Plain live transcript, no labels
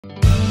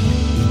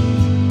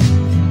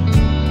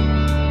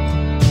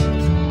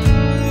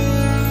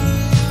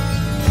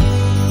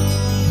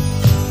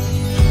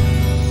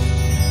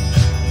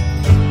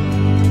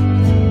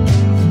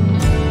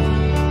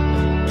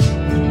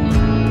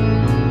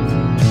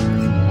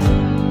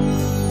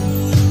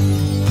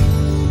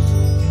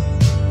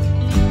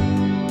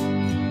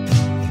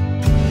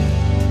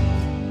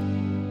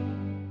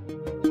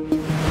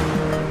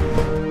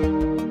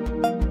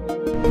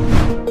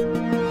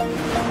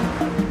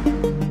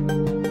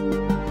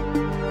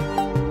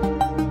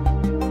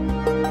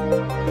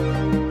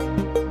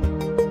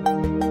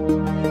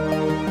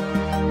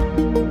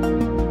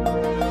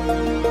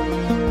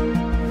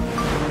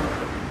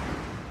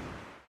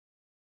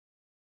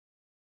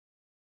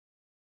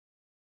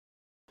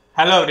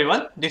Hello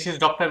everyone, this is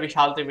Dr.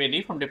 Vishal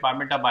Trivedi from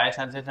Department of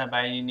Biosciences and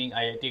Bioengineering,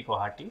 IIT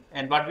Guwahati.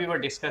 And what we were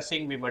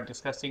discussing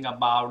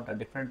about the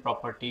different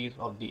properties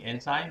of the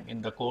enzyme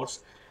in the course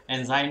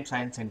Enzyme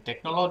Science and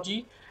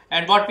Technology.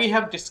 And what we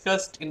have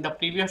discussed in the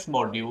previous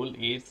module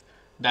is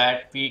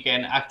that we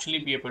can actually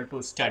be able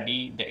to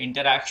study the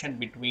interaction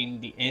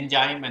between the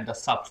enzyme and the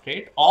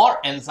substrate,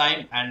 or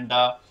enzyme and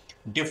the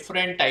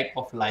different type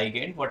of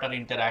ligand what are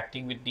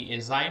interacting with the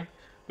enzyme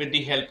with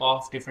the help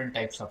of different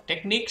types of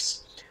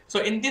techniques. So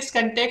in this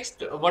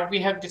context, what we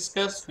have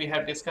discussed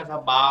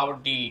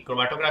about the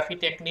chromatography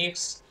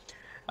techniques,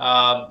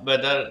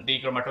 whether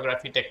the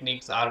chromatography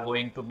techniques are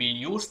going to be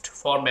used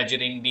for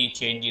measuring the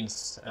change in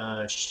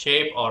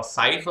shape or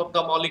size of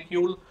the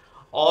molecule,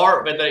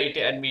 or whether it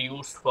can be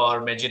used for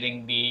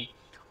measuring the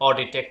or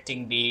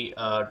detecting the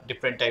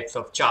different types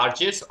of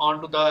charges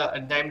onto the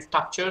enzyme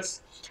structures.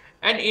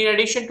 And in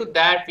addition to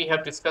that, we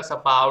have discussed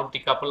about the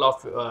couple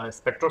of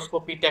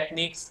spectroscopy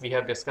techniques. We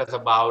have discussed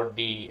about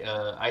the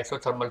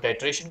isothermal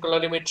titration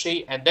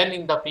colorimetry. And then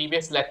in the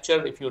previous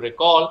lecture, if you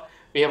recall,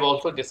 we have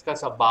also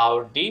discussed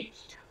about the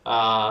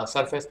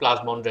surface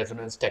plasmon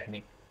resonance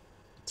technique.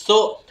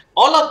 So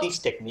all of these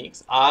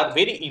techniques are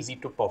very easy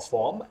to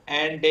perform,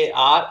 and they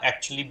are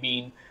actually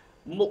being,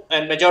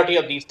 and majority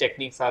of these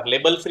techniques are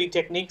label free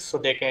techniques, so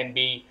they can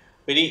be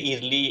very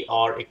easily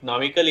or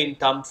economical in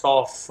terms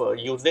of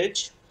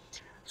usage.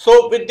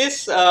 So with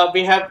this,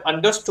 we have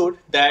understood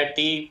that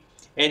the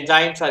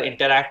enzymes are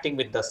interacting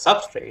with the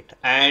substrate,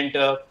 and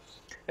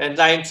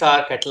enzymes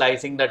are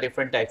catalyzing the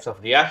different types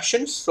of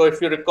reactions. So if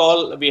you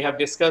recall, we have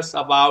discussed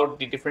about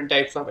the different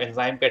types of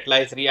enzyme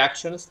catalyzed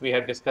reactions. We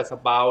have discussed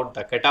about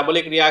the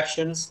catabolic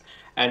reactions,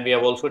 and we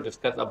have also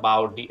discussed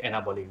about the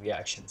anabolic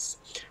reactions.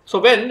 So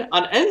when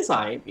an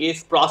enzyme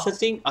is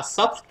processing a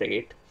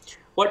substrate,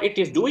 what it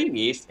is doing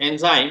is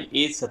enzyme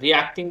is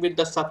reacting with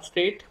the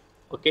substrate,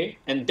 okay,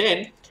 and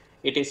then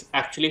it is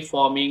actually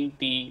forming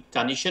the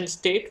transition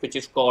state, which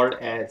is called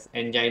as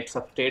enzyme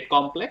substrate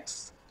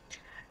complex.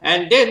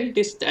 And then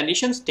this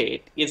transition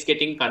state is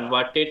getting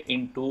converted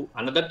into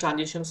another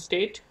transition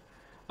state,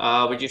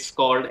 which is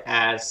called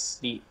as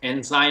the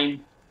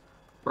enzyme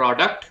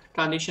product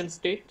transition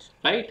state,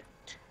 right?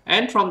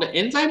 And from the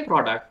enzyme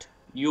product,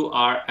 you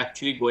are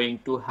actually going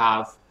to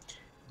have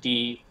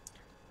the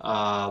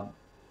uh,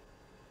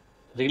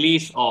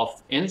 release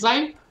of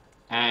enzyme,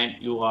 and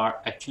you are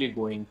actually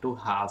going to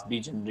have the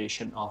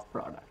generation of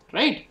product,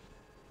 right?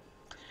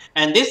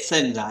 And this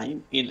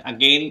enzyme will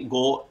again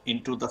go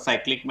into the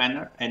cyclic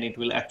manner, and it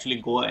will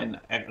actually go and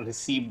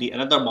receive the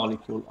another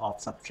molecule of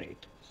substrate.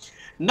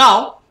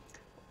 Now,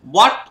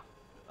 what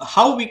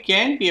how we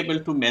can be able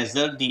to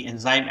measure the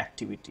enzyme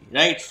activity,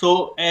 right?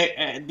 So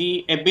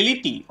the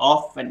ability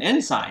of an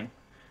enzyme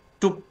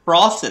to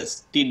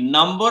process the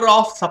number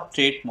of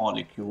substrate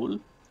molecule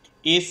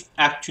is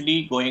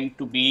actually going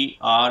to be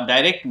a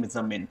direct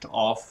measurement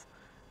of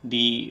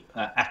the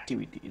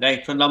activity,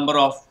 right? So number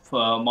of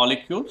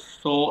molecules.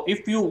 So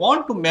if you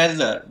want to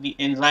measure the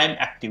enzyme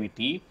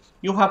activity,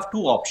 you have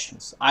two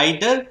options.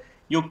 Either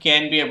you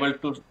can be able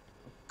to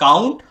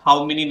count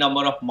how many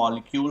number of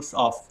molecules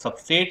of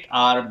substrate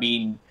are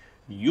being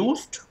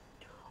used,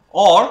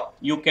 or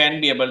you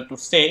can be able to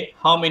say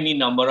how many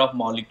number of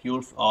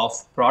molecules of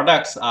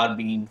products are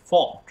being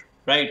formed,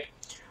 right?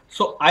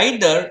 So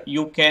either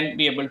you can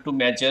be able to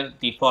measure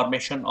the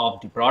formation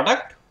of the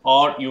product,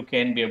 or you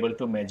can be able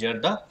to measure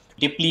the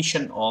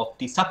depletion of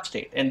the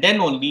substrate, and then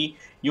only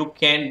you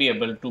can be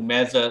able to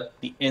measure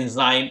the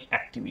enzyme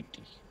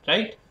activity,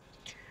 right?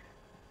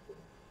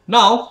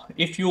 Now,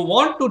 if you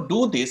want to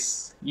do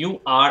this,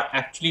 you are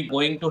actually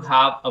going to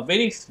have a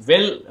very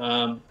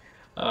well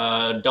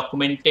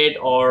documented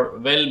or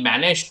well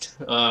managed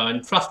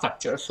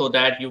infrastructure, so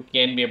that you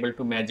can be able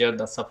to measure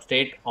the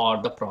substrate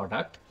or the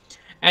product.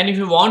 And if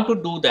you want to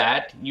do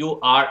that, you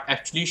are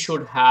actually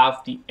should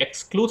have the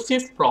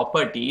exclusive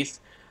properties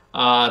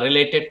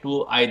related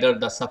to either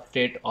the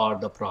substrate or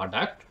the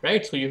product,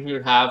 right? So you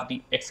should have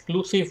the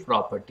exclusive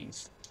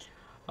properties.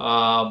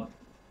 Um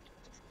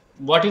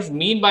what is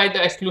mean by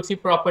the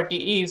exclusive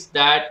property is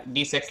that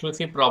these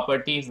exclusive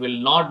properties will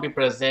not be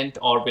present,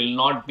 or will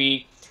not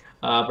be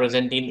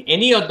present in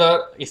any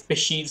other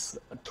species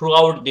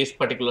throughout this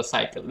particular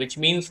cycle, which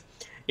means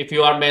if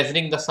you are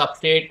measuring the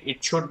substrate,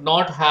 it should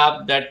not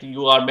have that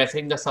you are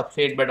measuring the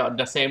substrate, but at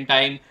the same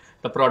time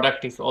the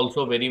product is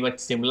also very much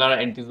similar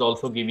and is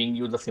also giving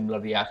you the similar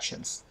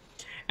reactions.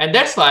 And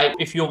that's why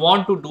if you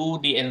want to do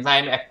the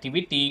enzyme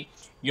activity,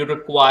 you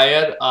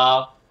require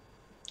a,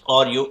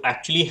 or you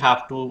actually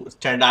have to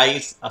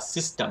standardize a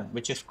system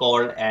which is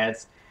called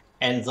as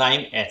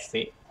enzyme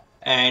assay.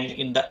 And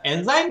in the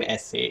enzyme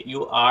assay,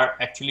 you are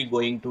actually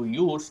going to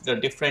use the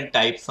different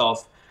types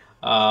of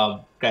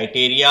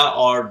criteria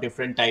or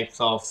different types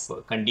of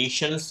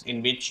conditions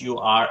in which you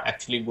are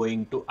actually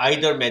going to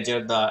either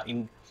measure the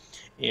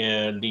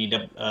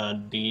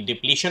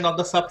depletion of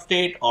the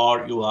substrate,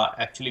 or you are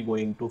actually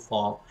going to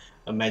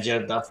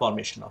measure the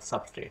formation of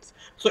substrates.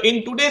 So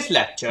in today's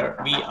lecture,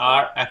 we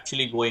are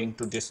actually going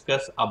to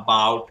discuss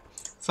about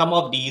some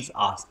of these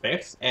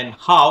aspects and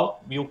how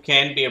you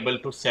can be able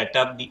to set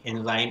up the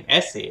enzyme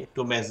assay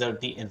to measure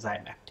the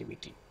enzyme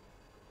activity.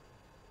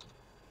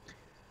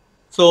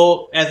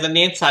 So as the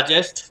name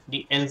suggests,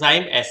 the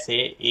enzyme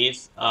assay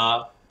is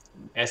a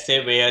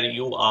assay where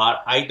you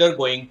are either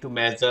going to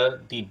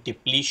measure the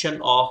depletion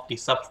of the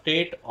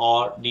substrate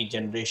or the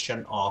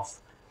generation of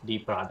the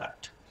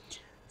product.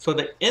 So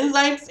the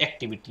enzyme's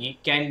activity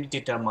can be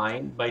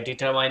determined by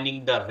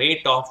determining the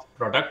rate of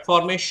product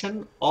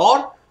formation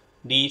or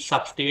the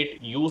substrate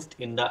used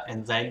in the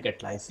enzyme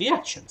catalysis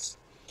reactions.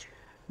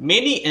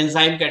 Many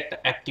enzyme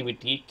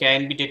activity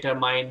can be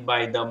determined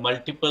by the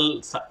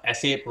multiple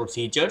assay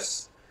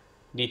procedures.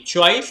 The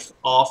choice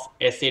of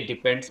assay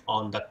depends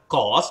on the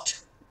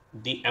cost,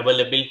 the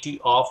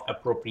availability of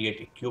appropriate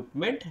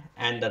equipment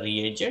and the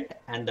reagent,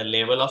 and the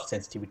level of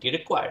sensitivity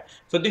required.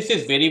 So this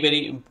is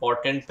very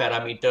important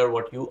parameter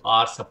what you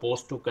are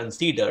supposed to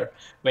consider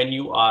when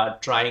you are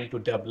trying to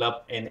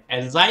develop an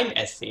enzyme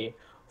assay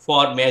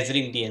for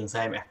measuring the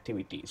enzyme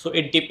activity. So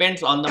it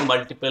depends on the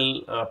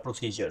multiple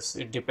procedures.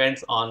 It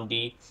depends on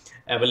the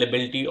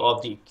availability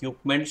of the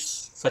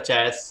equipments, such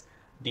as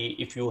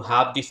if you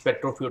have the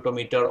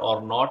spectrophotometer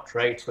or not,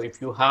 right? So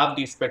if you have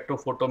the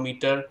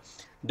spectrophotometer,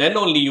 then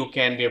only you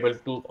can be able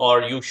to,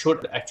 or you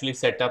should actually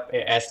set up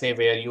a assay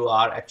where you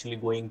are actually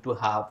going to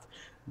have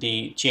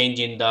the change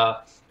in the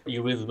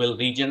UV visible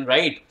region,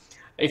 right?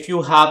 If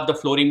you have the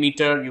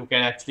fluorimeter, you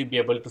can actually be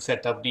able to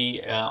set up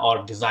the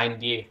or design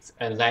the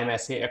enzyme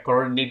assay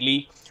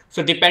accordingly.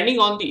 So depending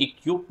on the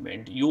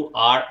equipment, you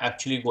are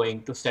actually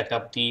going to set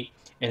up the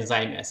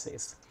enzyme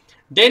assays.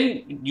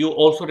 Then you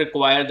also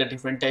require the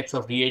different types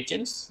of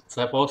reagents.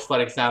 Suppose,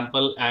 for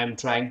example, I am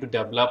trying to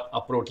develop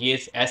a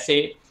protease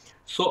assay.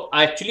 So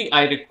actually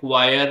I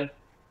require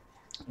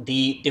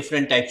the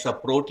different types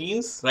of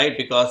proteins, right?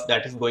 Because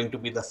that is going to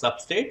be the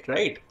substrate,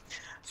 right?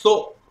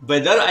 So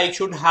whether I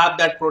should have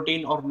that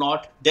protein or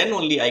not, then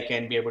only I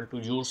can be able to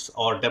use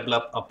or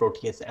develop a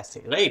protease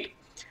assay, right?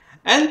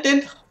 And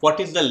then what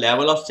is the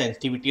level of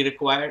sensitivity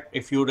required?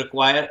 If you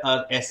require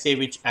an assay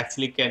which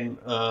actually can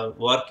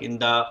work in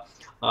the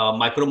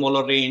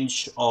micromolar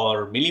range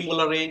or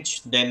millimolar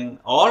range, then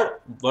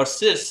or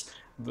versus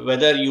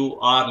whether you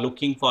are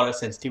looking for a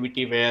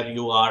sensitivity where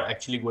you are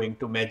actually going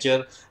to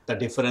measure the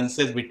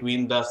differences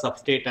between the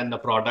substrate and the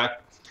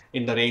product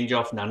in the range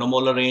of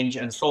nanomolar range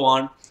and so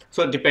on.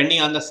 So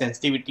depending on the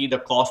sensitivity, the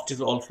cost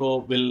is also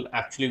will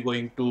actually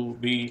going to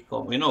be,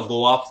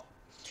 go up.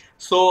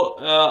 So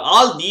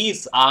all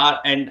these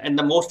are, and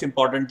the most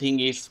important thing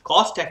is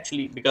cost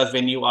actually, because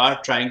when you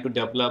are trying to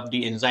develop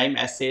the enzyme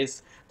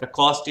assays, the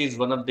cost is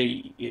one of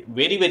the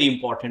very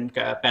important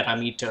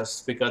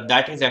parameters, because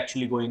that is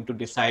actually going to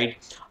decide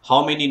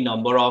how many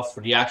number of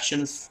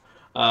reactions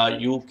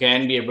you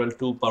can be able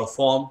to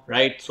perform,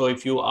 right? So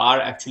if you are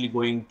actually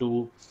going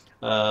to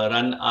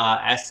run an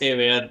assay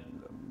where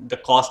the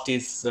cost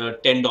is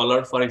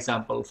 $10, for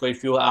example. So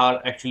if you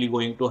are actually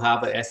going to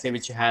have an assay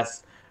which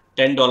has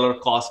 $10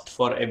 cost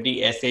for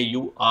every assay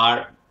you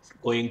are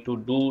going to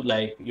do,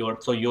 like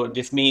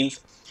this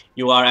means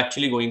you are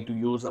actually going to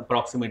use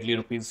approximately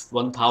rupees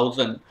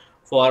 1000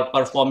 for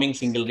performing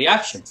single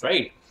reactions,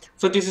 right?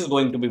 So this is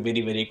going to be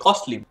very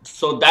costly.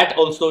 So that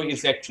also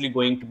is actually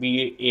going to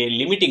be a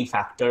limiting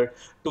factor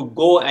to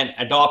go and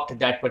adopt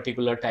that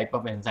particular type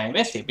of enzyme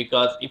assay,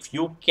 because if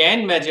you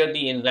can measure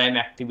the enzyme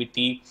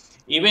activity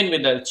even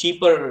with the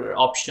cheaper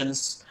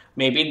options,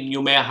 maybe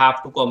you may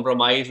have to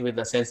compromise with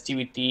the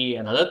sensitivity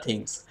and other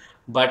things,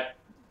 but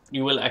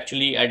you will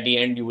actually at the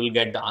end you will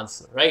get the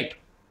answer, right?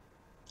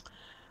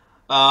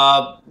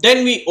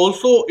 Then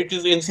it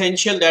is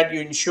essential that you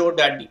ensure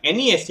that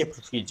any assay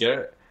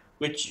procedure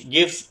which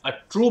gives a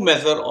true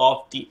measure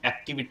of the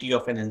activity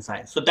of an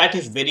enzyme. So that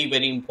is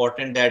very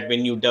important, that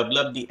when you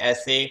develop the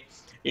assay,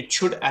 it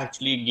should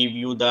actually give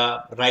you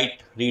the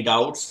right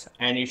readouts,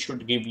 and it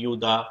should give you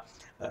the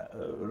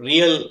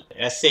real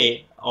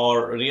assay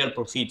or real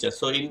procedure.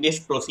 So in this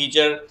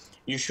procedure,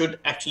 you should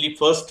actually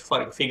first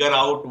figure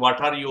out what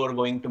are you are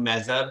going to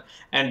measure,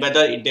 and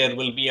whether there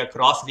will be a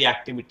cross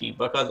reactivity,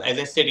 because as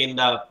I said in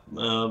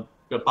the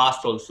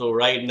past also,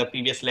 right, in the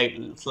previous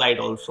slide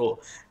also,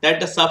 that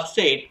the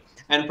substrate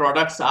and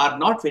products are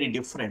not very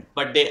different,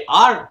 but they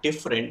are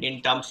different in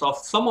terms of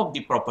some of the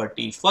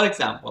properties. For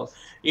example,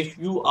 if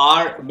you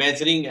are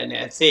measuring an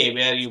assay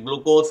where your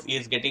glucose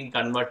is getting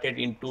converted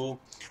into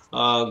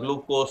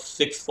glucose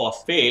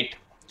 6-phosphate,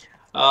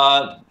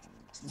 uh,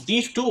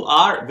 these two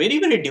are very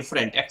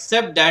different,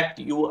 except that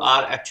you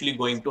are actually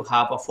going to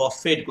have a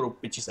phosphate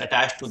group which is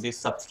attached to this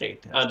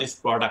substrate, this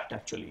product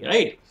actually,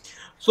 right?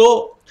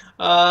 So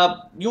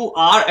you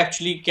are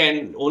actually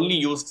can only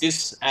use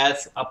this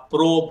as a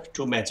probe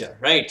to measure,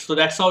 right? So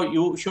that's how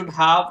you should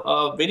have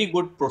a very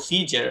good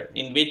procedure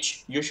in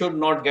which you should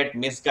not get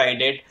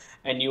misguided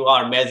and you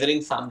are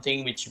measuring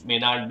something which may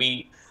not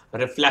be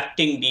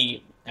reflecting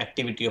the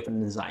activity of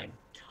an enzyme.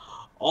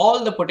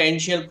 All the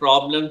potential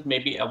problems may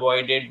be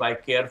avoided by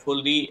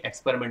carefully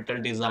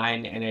experimental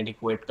design and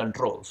adequate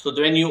control. So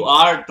when you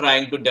are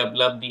trying to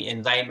develop the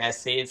enzyme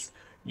assays,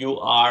 you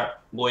are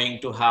going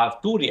to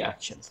have two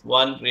reactions.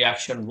 One,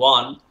 reaction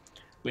 1,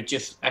 which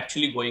is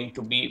actually going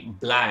to be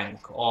blank,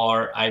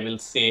 or I will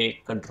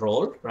say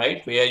control,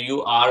 right? Where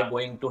you are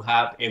going to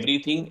have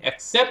everything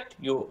except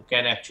you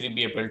can actually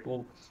be able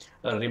to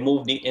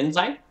remove the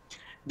enzyme.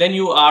 Then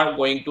you are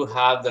going to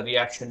have the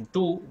reaction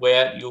 2,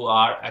 where you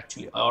are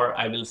actually, or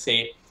I will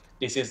say,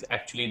 this is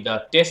actually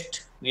the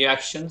test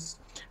reactions.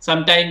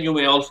 Sometimes you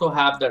may also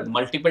have the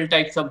multiple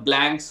types of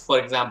blanks. For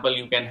example,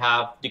 you can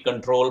have the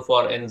control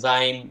for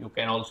enzyme, you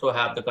can also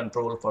have the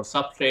control for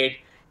substrate,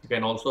 you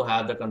can also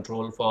have the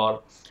control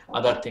for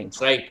other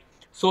things, right?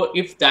 So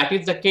if that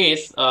is the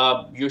case,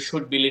 you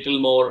should be little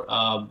more,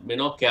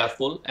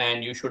 careful,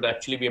 and you should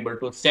actually be able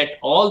to set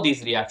all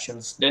these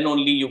reactions. Then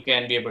only you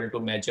can be able to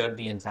measure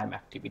the enzyme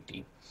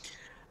activity.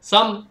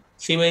 Some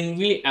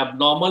seemingly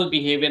abnormal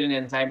behavior in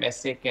enzyme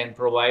assay can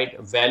provide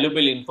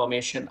valuable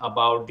information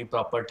about the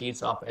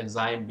properties of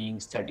enzyme being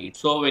studied.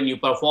 So when you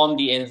perform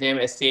the enzyme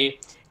assay,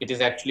 it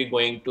is actually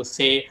going to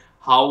say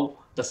how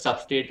the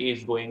substrate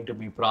is going to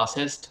be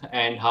processed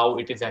and how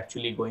it is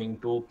actually going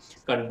to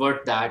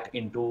convert that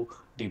into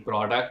the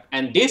product.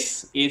 And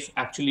this is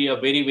actually a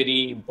very,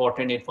 very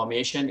important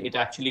information. It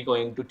actually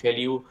going to tell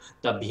you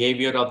the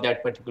behavior of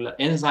that particular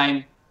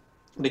enzyme,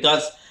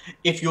 because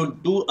if you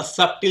do a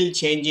subtle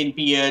change in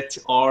pH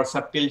or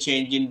subtle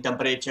change in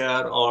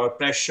temperature or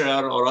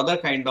pressure or other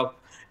kind of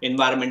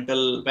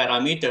environmental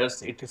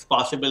parameters, it is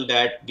possible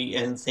that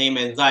the same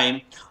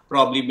enzyme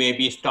probably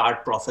maybe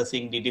start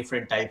processing the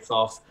different types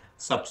of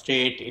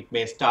substrate. It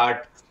may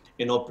start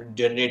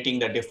generating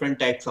the different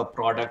types of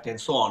product and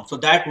so on. So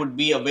that would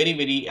be a very,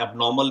 very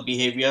abnormal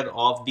behavior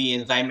of the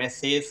enzyme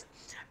assays,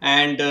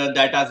 and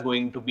that is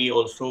going to be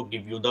also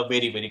give you the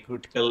very, very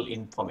critical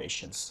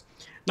informations.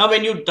 Now,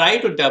 when you try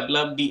to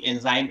develop the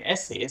enzyme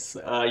assays,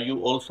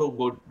 you also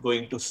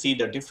going to see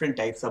the different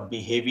types of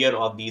behavior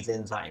of these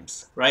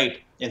enzymes,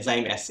 right?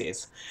 Enzyme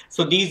assays.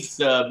 So these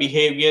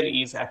behavior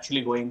is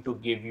actually going to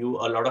give you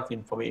a lot of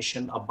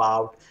information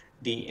about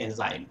the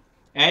enzyme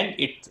and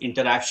its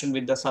interaction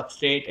with the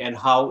substrate and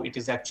how it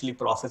is actually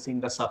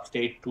processing the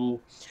substrate to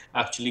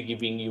actually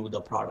giving you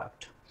the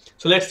product.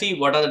 So let's see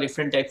what are the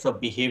different types of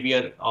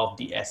behavior of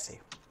the assay.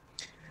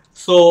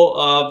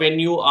 So when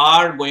you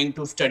are going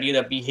to study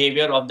the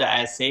behavior of the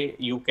assay,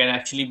 you can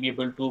actually be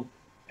able to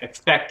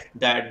expect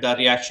that the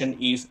reaction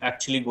is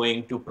actually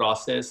going to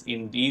process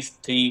in these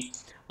three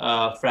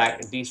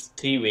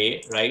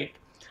way, right?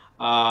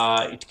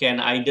 It can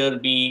either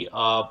be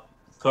a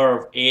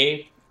curve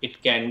A,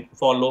 it can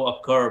follow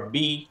a curve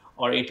B,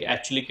 or it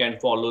actually can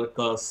follow a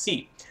curve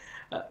C.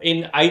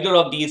 In either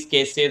of these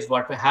cases,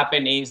 what will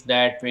happen is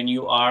that when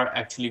you are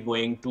actually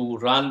going to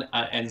run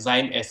an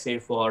enzyme assay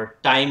for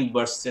time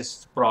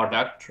versus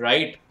product,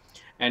 right?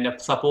 And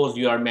if suppose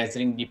you are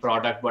measuring the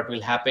product, what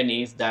will happen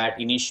is that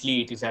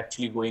initially it is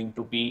actually going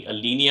to be a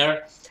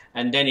linear,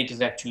 and then it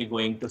is actually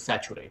going to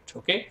saturate.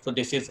 Okay, so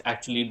this is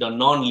actually the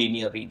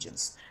non-linear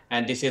regions,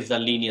 and this is the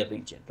linear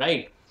region,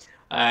 right?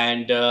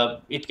 And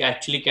it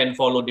actually can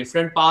follow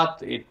different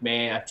path. It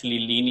may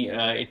actually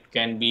it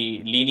can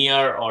be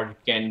linear, or it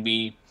can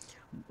be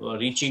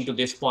reaching to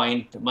this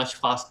point much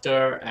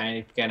faster, and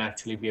it can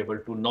actually be able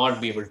to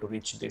not be able to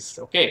reach this.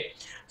 Okay,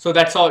 so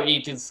that's how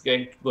it is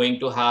going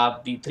to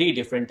have the three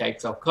different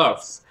types of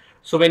curves.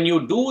 So when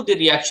you do the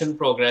reaction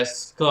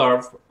progress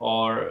curve,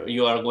 or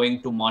you are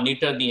going to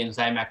monitor the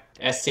enzyme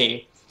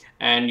assay,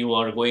 and you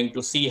are going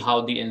to see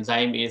how the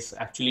enzyme is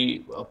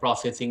actually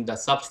processing the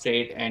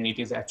substrate, and it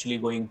is actually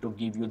going to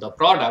give you the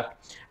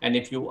product. And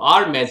if you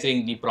are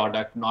measuring the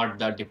product, not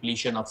the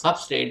depletion of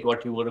substrate,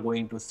 what you are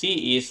going to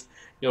see is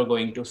you're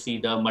going to see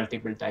the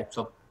multiple types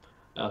of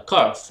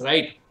curves,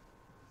 right?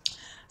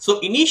 So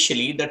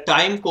initially the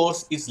time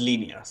course is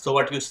linear. So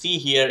what you see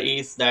here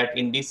is that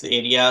in this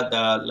area,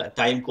 the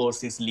time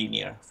course is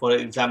linear. For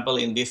example,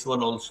 in this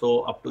one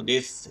also up to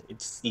this,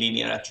 it's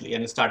linear actually,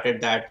 and it started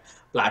that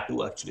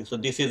plateau actually. So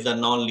this is the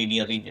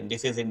non-linear region.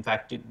 This is in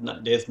fact,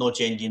 there's no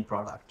change in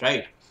product,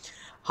 right?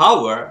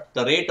 However,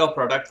 the rate of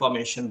product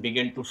formation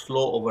began to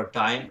slow over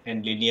time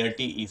and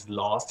linearity is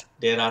lost.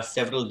 There are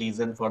several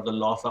reasons for the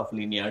loss of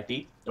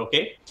linearity.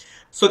 Okay.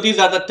 So these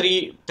are the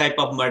three type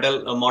of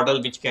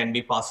model which can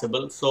be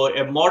possible. So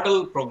a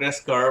model progress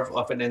curve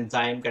of an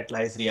enzyme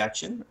catalyzed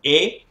reaction.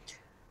 A,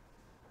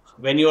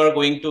 when you are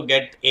going to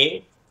get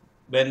A,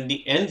 when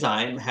the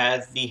enzyme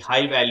has the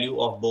high value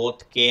of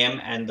both Km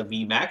and the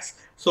Vmax.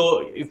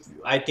 So if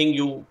I think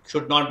you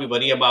should not be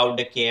worried about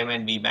the Km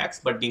and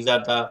Vmax, but these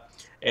are the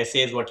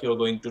assays. What you are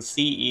going to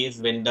see is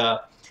when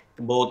the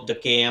both the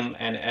Km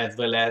and as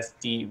well as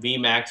the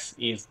Vmax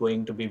is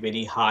going to be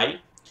very high.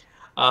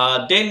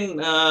 Then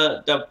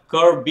the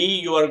curve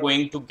B you are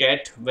going to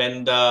get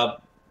when the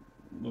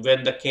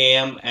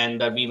Km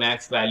and the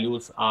Vmax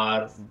values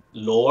are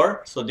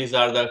lower. So these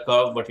are the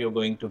curve what you're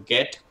going to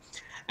get.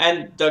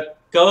 And the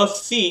curve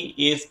C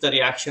is the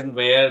reaction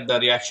where the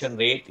reaction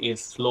rate is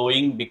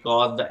slowing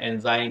because the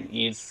enzyme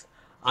is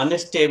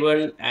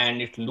unstable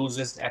and it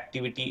loses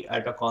activity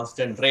at a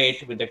constant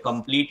rate, with a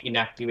complete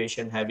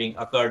inactivation having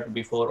occurred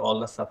before all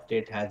the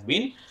substrate has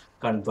been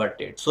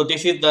converted. So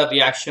this is the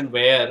reaction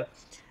where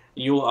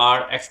you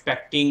are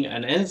expecting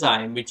an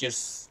enzyme which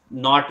is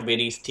not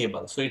very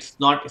stable. So it's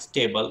not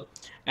stable.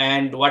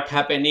 And what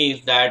happened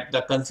is that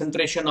the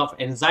concentration of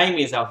enzyme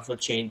is also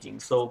changing.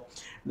 So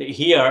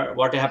here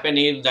what happened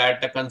is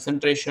that the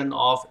concentration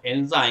of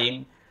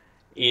enzyme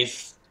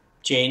is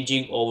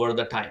changing over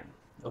the time.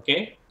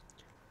 Okay.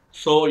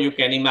 So you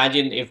can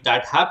imagine if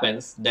that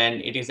happens, then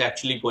it is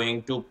actually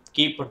going to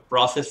keep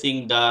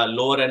processing the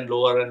lower and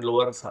lower and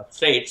lower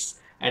substrates,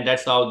 and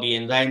that's how the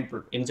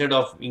enzyme, instead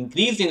of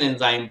increase in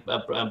enzyme,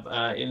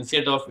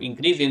 instead of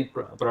increase in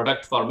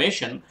product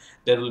formation,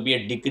 there will be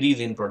a decrease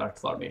in product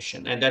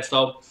formation, and that's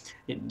how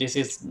this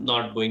is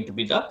not going to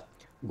be the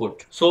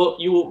good. So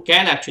you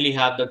can actually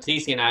have the three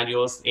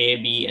scenarios A,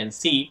 B, and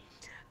C.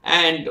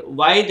 And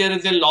why there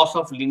is a loss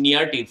of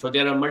linearity? So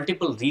there are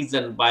multiple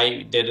reasons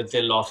why there is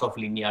a loss of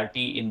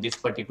linearity in this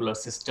particular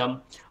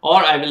system, or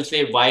I will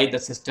say why the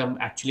system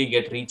actually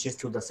reaches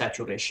to the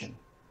saturation.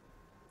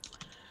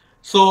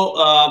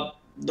 So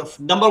the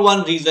number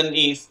one reason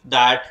is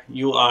that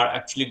you are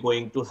actually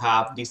going to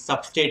have the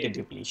substrate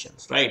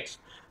depletions, right?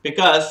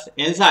 Because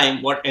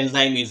enzyme, what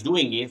enzyme is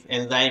doing is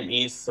enzyme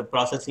is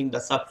processing the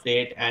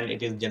substrate and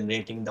it is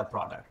generating the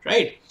product,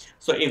 right?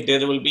 So if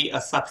there will be a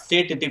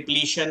substrate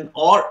depletion,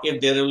 or if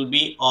there will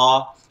be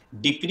a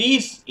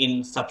decrease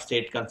in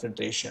substrate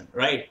concentration,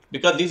 right?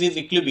 Because this is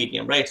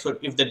equilibrium, right? So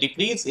if the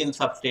decrease in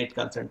substrate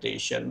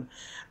concentration,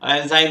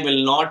 enzyme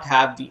will not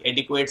have the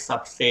adequate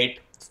substrate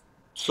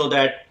so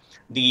that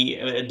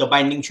the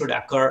binding should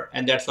occur,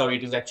 and that's how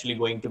it is actually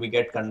going to be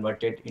get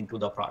converted into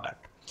the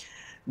product.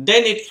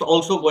 Then it's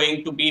also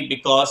going to be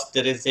because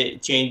there is a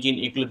change in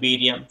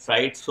equilibrium,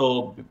 right?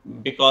 So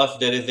because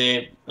there is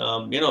a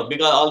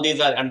because all these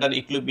are under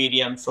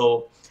equilibrium,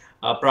 so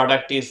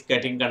product is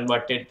getting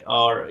converted,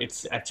 or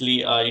it's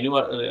actually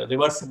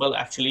reversible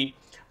actually.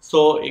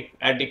 So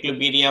at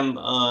equilibrium,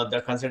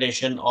 the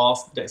concentration of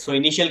so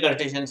initial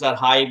concentrations are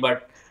high,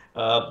 but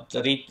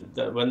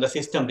when the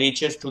system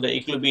reaches to the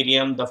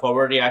equilibrium, the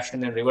forward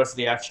reaction and reverse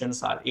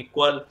reactions are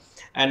equal,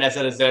 and as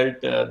a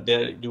result,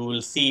 there you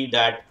will see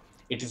that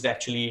it is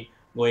actually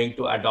going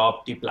to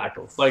adopt the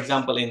plateau. For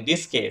example, in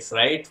this case,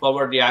 right,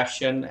 forward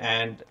reaction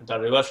and the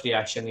reverse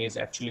reaction is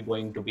actually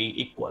going to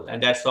be equal,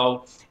 and that's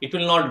how it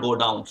will not go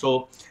down.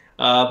 So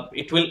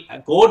it will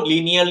go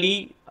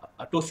linearly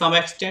to some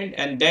extent,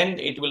 and then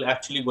it will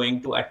actually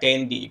going to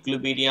attain the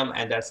equilibrium,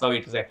 and that's how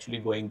it is actually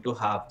going to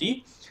have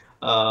the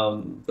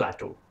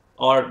plateau,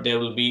 or there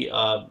will be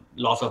a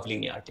loss of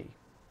linearity.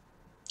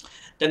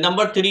 The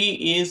number three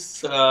is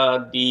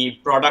the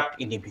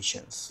product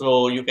inhibitions.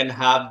 So you can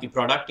have the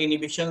product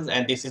inhibitions,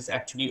 and this is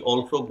actually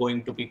also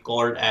going to be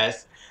called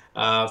as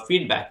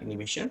feedback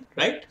inhibition,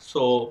 right?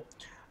 So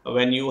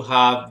when you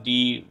have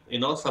the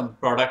some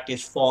product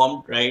is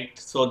formed, right?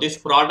 So this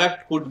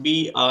product could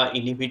be an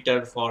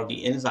inhibitor for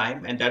the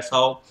enzyme, and that's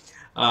how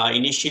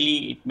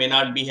initially it may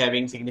not be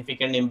having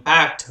significant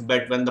impact,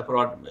 but when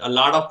a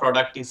lot of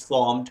product is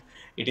formed,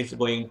 it is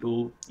going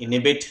to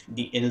inhibit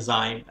the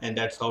enzyme, and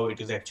that's how it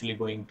is actually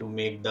going to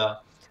make the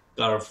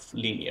curve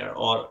linear,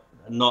 or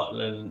not.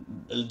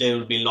 There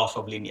will be loss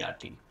of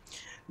linearity.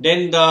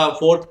 Then the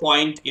fourth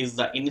point is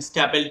the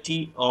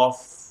instability of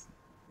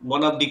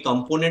one of the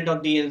component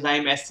of the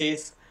enzyme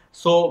assays.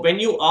 So when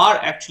you are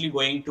actually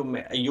going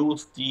to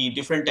use the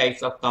different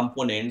types of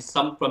components,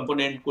 some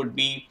component could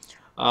be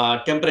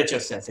temperature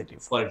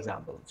sensitive, for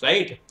example,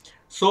 right?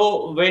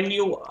 So when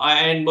you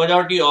and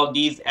majority of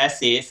these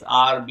assays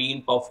are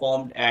being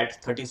performed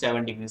at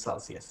 37 degrees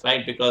Celsius,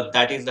 right? Because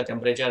that is the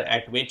temperature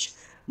at which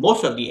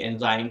most of the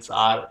enzymes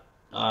are,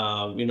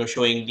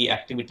 showing the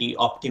activity,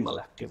 optimal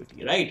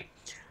activity, right?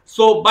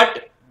 So,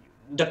 but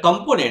the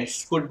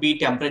components could be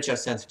temperature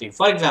sensitive.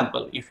 For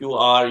example, if you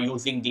are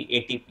using the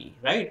ATP,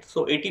 right?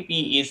 So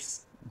ATP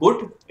is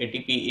good,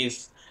 ATP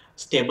is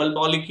stable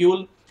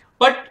molecule,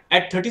 but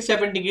at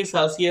 37 degrees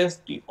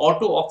Celsius, the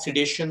auto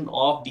oxidation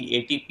of the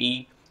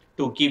ATP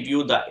to give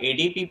you the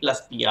ADP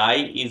plus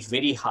PI is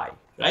very high,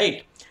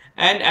 right?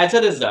 And as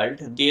a result,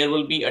 there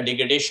will be a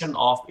degradation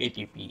of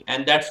ATP,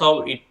 and that's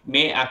how it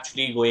may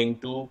actually going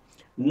to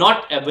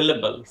not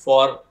available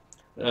for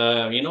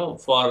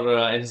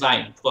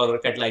enzyme for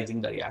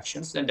catalyzing the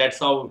reactions, and that's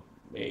how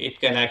it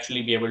can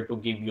actually be able to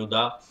give you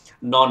the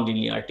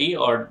non-linearity,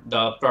 or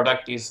the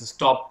product is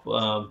stop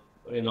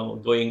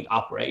going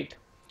up, right?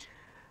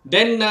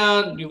 Then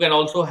you can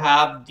also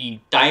have the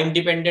time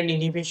dependent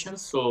inhibition.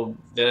 So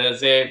there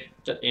is a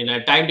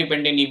time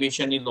dependent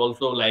inhibition is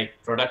also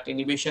like product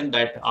inhibition,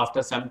 that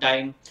after some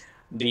time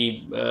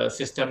the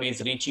system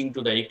is reaching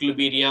to the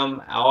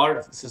equilibrium,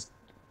 or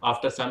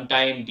after some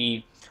time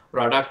the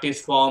product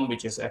is formed,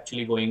 which is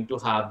actually going to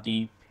have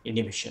the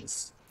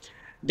inhibitions.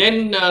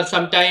 Then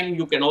sometime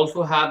you can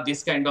also have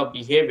this kind of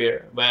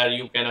behavior where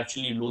you can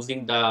actually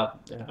losing the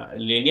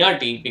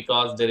linearity,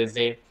 because there is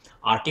a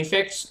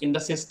artifacts in the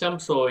system.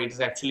 So it is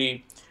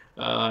actually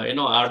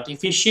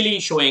artificially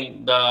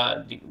showing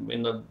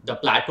the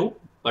plateau,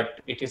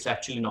 but it is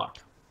actually not.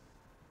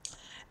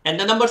 And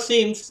the number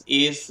six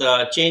is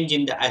change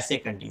in the assay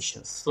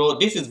conditions. So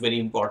this is very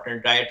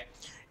important, right?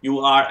 You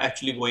are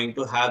actually going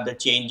to have the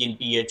change in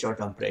pH or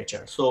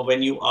temperature. So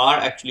when you are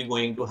actually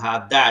going to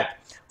have that,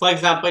 for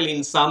example,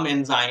 in some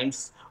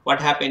enzymes, what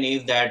happens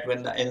is that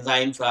when the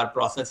enzymes are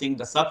processing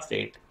the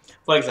substrate,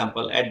 for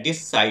example, at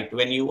this site,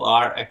 when you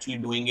are actually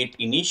doing it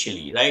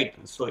initially, right?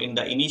 So in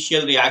the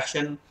initial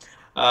reaction,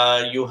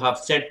 you have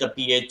set the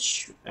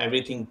pH,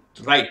 everything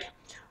right.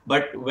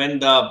 But when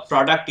the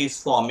product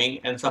is forming,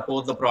 and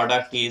suppose the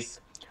product is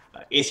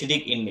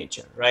acidic in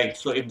nature, right?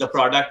 So if the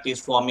product is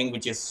forming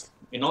which is,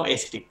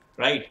 acidic,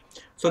 right?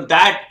 So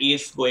that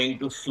is going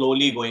to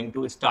slowly going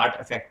to start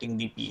affecting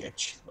the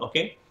pH.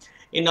 Okay.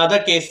 In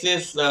other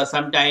cases,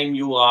 sometime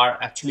you are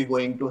actually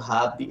going to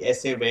have the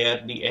assay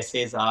where the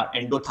assays are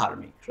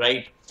endothermic,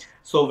 right?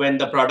 So when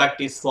the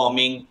product is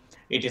forming,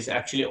 it is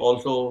actually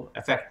also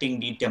affecting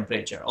the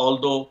temperature.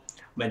 Although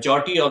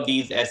majority of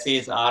these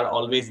assays are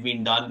always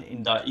being done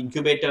in the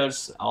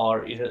incubators,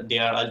 or they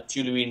are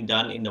actually being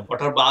done in the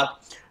water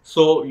bath.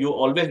 So you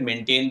always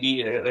maintain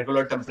the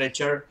regular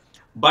temperature,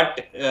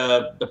 but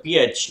the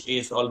pH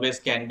is always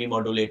can be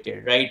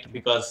modulated, right?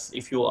 Because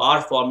if you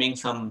are forming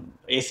some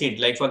acid,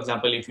 like for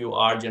example, if you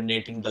are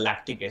generating the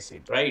lactic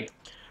acid, right?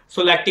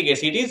 So lactic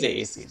acid is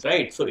a acid,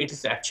 right? So it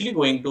is actually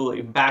going to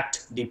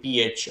impact the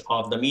pH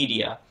of the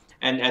media,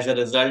 and as a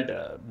result,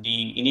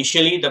 the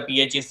initially the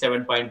pH is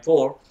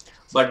 7.4,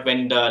 but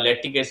when the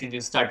lactic acid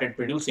is started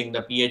producing,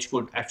 the pH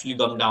could actually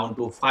come down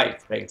to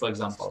 5, right? For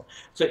example,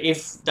 so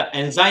if the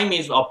enzyme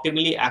is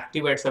optimally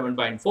active at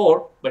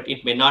 7.4, but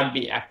it may not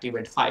be active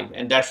at 5,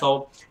 and that's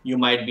how you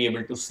might be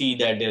able to see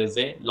that there is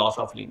a loss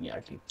of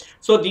linearity.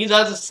 So these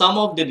are some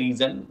of the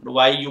reason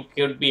why you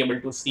could be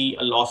able to see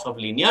a loss of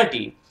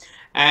linearity.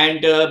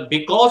 And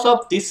because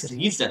of this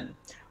reason,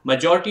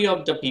 majority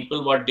of the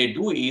people, what they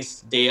do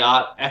is they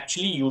are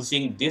actually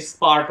using this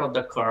part of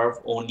the curve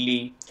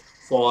only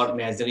for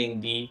measuring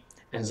the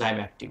enzyme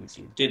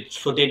activity.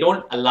 So they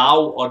don't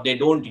allow, or they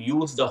don't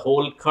use the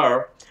whole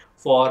curve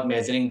for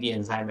measuring the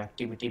enzyme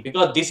activity,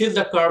 because this is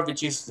the curve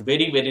which is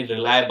very, very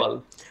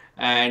reliable,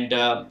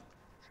 and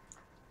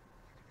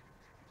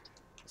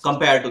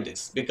compared to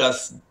this,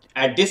 because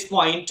at this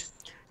point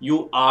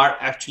you are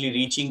actually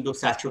reaching to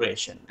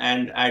saturation,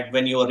 and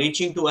when you are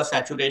reaching to a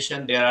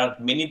saturation, there are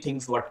many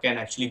things what can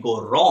actually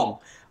go wrong.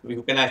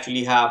 You can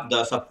actually have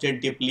the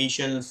substrate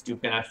depletions, you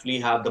can actually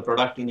have the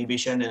product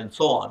inhibition, and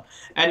so on,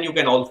 and you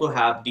can also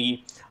have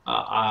the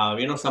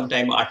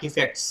sometime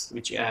artifacts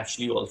which are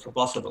actually also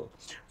possible.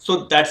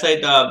 So that's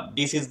why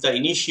this is the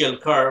initial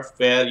curve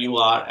where you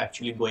are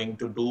actually going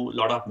to do a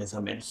lot of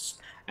measurements,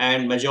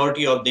 and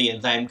majority of the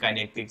enzyme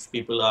kinetics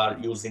people are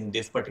using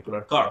this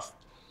particular curve.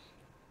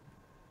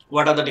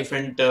 What are the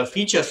different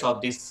features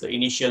of these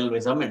initial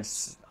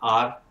measurements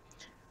are?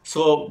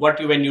 So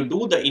when you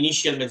do the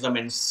initial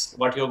measurements,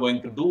 what you're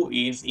going to do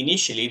is,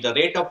 initially the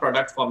rate of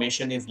product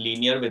formation is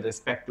linear with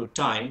respect to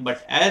time,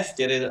 but as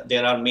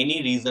there are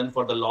many reasons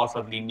for the loss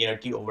of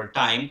linearity over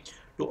time,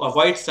 to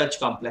avoid such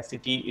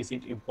complexity, is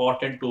it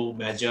important to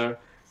measure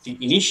the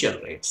initial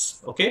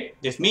rates. Okay,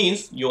 this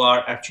means you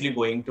are actually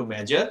going to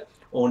measure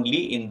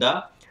only in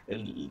the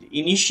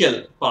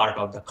initial part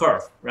of the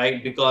curve,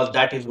 right? Because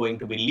that is going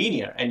to be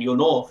linear, and you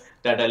know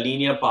that a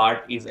linear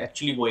part is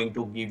actually going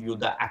to give you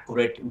the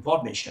accurate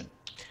information.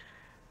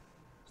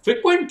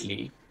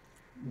 Frequently,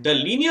 the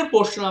linear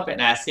portion of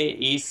an assay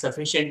is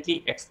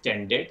sufficiently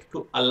extended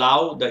to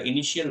allow the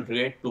initial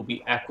rate to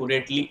be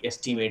accurately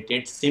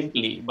estimated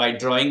simply by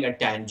drawing a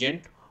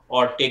tangent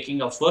or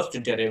taking a first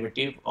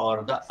derivative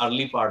or the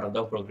early part of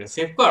the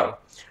progressive curve.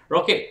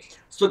 Okay,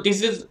 so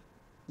this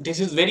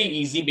is very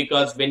easy,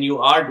 because when you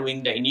are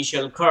doing the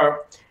initial curve,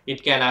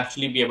 it can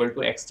actually be able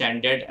to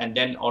extend it, and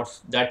then, or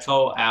that's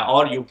how,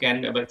 or you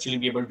can actually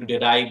be able to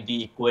derive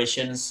the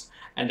equations,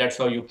 and that's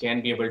how you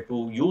can be able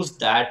to use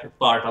that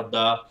part of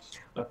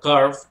the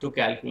curve to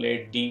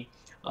calculate the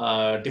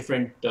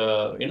different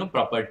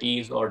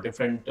properties or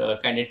different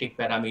kinetic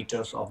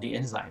parameters of the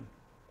enzyme.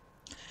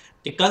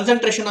 The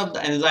concentration of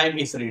the enzyme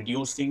is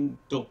reducing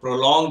to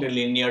prolong the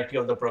linearity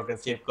of the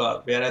progressive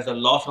curve, whereas the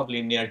loss of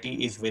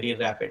linearity is very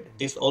rapid.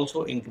 This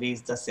also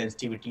increases the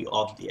sensitivity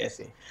of the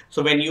assay.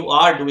 So when you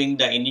are doing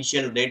the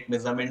initial rate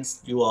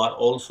measurements, you are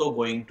also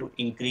going to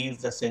increase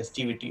the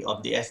sensitivity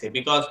of the assay,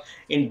 because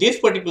in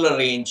this particular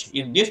range,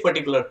 in this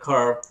particular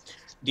curve,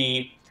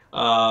 the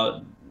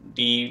uh,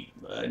 the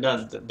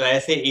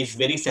assay is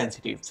very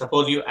sensitive.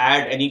 Suppose you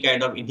add any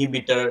kind of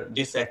inhibitor,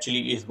 this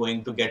actually is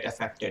going to get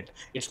affected.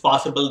 It's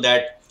possible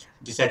that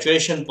the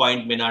saturation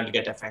point may not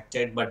get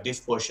affected, but this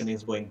portion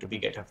is going to be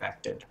get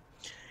affected.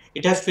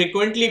 It has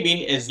frequently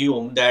been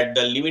assumed that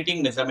the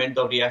limiting measurement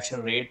of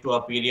reaction rate to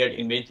a period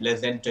in which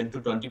less than 10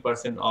 to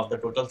 20% of the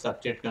total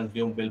substrate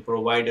consumed will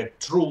provide a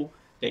true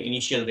the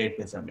initial rate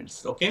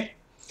measurements. Okay.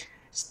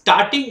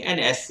 Starting an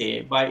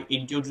assay by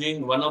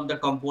introducing one of the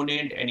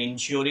component and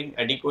ensuring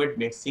adequate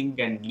mixing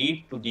can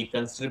lead to the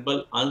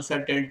considerable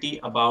uncertainty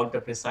about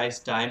the precise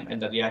time and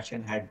the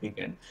reaction had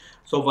begun.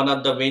 So one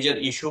of the major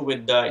issue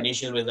with the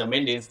initial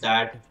measurement is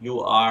that you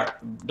are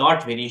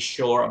not very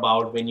sure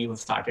about when you have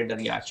started the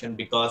reaction,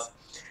 because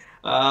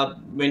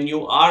when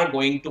you are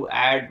going to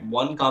add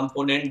one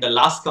component, the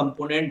last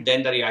component,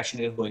 then the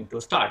reaction is going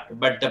to start.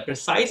 But the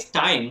precise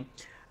time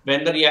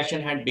when the reaction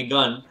had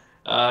begun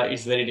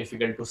is very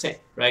difficult to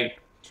say, right?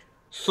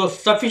 So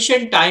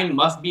sufficient time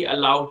must be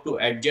allowed to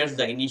adjust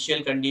the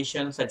initial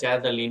conditions, such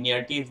as the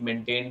linearity is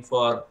maintained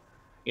for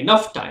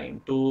enough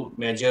time to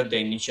measure the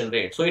initial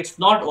rate. So it's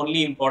not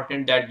only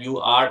important that you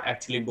are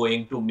actually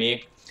going to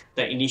make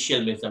the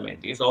initial measurement.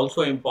 It's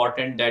also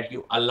important that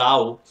you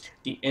allow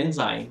the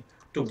enzyme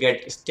to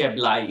get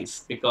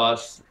stabilized,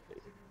 because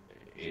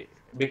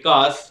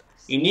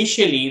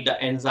initially the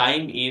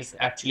enzyme is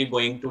actually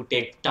going to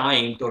take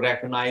time to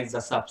recognize the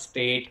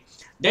substrate.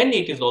 Then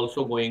it is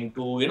also going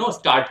to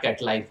start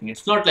catalyzing.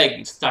 It's not like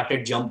it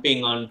started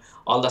jumping on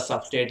all the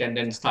substrate and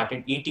then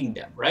started eating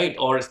them, right,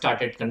 or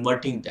started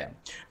converting them.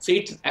 So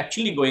it's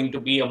actually going to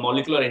be a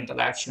molecular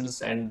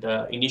interactions, and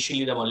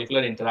initially the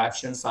molecular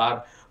interactions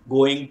are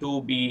going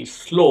to be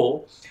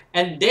slow,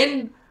 and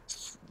then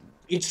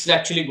it's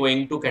actually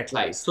going to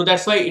catalyze. So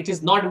that's why it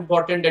is not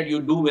important that you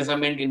do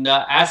measurement in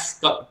the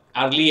as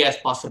early as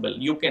possible.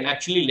 You can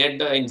actually let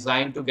the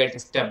enzyme to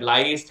get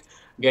stabilized,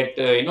 get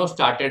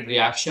started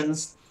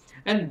reactions,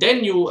 and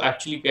then you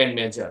actually can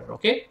measure.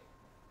 Okay.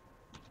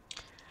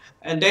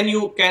 And then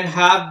you can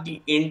have the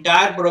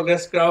entire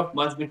progress curve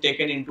must be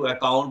taken into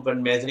account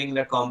when measuring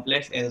the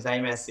complex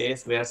enzyme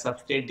assays, where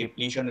substrate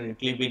depletion and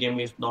equilibrium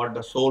is not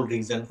the sole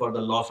reason for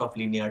the loss of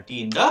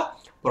linearity in the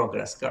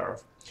progress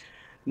curve.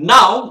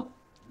 Now,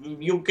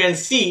 you can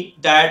see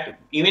that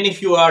even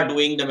if you are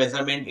doing the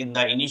measurement in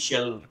the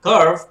initial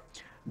curve,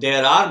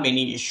 there are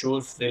many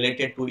issues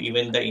related to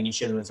even the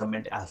initial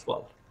measurement as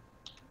well.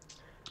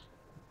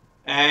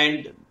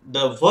 And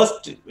the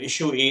first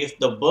issue is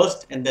the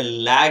burst and the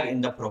lag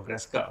in the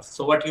progress curve.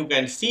 So what you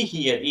can see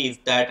here is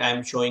that I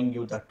am showing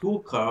you the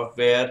two curve,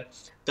 where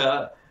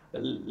the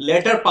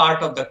later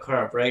part of the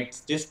curve,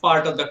 right, this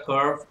part of the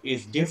curve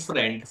is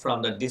different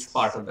from this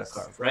part of the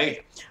curve,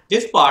 right.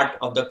 This part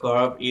of the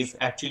curve is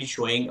actually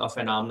showing a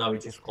phenomena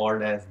which is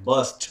called as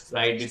burst,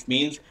 right. This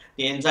means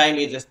the enzyme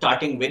is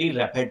starting very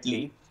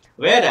rapidly,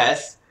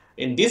 whereas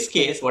in this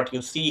case, what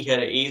you see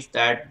here is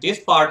that this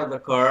part of the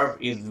curve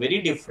is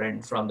very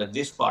different from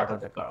this part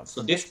of the curve.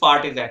 So this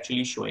part is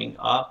actually showing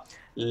a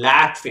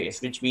lag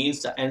phase, which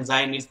means the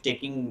enzyme is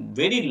taking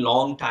very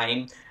long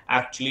time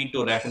actually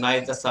to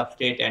recognize the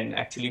substrate and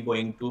actually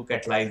going to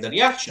catalyze the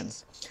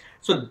reactions.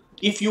 So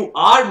if you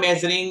are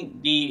measuring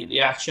the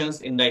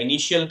reactions in the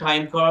initial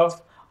time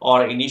curve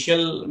or very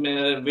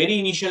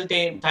initial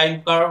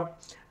time curve,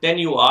 then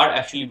you are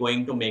actually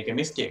going to make a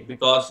mistake,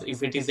 because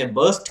if it is a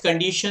burst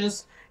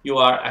conditions, you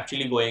are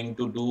actually going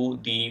to do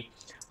the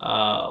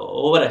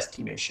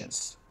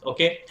overestimations.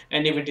 Okay,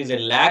 and if it is a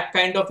lag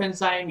kind of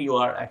enzyme, you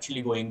are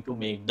actually going to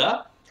make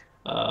the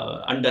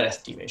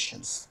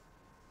underestimations.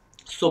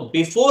 So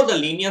before the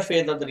linear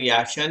phase of the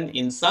reaction,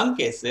 in some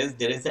cases,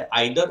 there is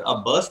either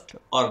a burst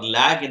or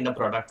lag in the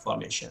product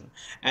formation.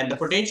 And the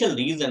potential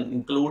reason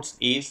includes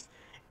is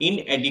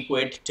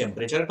inadequate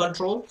temperature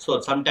control.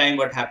 So sometimes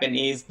what happen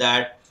is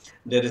that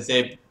there is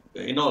a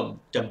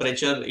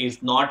temperature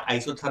is not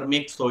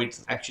isothermic, so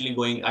it's actually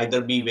going either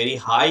be very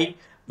high,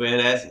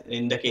 whereas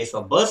in the case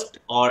of burst,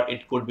 or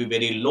it could be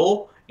very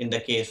low in the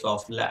case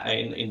of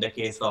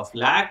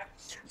lag.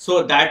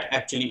 So that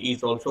actually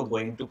is also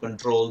going to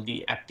control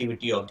the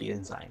activity of the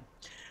enzyme.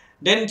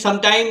 Then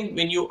sometime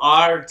when you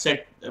are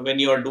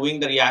doing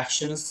the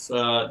reactions,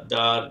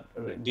 the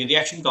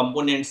reaction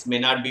components may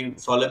not be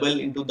soluble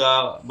into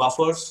the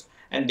buffers,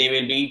 and they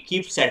will be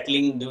keep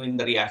settling during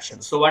the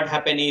reaction. So what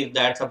happen is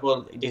that,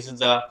 suppose this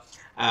is a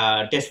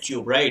test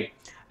tube, right,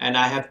 and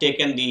I have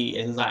taken the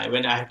enzyme.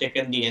 When I have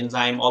taken the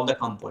enzyme, all the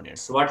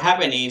components, so what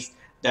happen is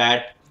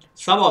that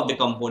some of the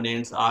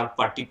components are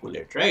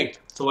particulate, right.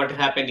 So what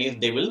happen is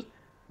they will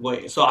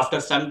go. So after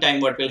some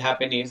time, what will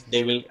happen is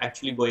they will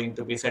actually going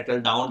to be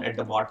settled down at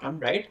the bottom,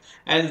 right.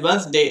 And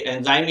once the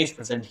enzyme is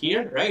present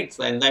here, right,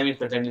 so enzyme is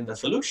present in the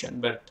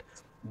solution, but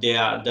they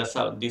are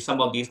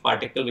some of these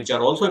particles, which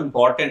are also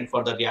important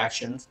for the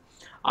reactions,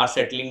 are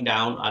settling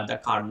down at the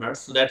corners.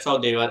 So that's how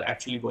they were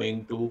actually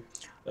going to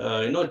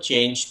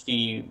change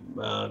the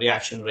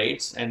reaction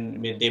rates,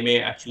 and they may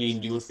actually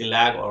induce the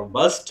lag or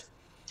burst.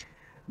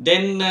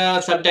 Then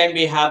sometimes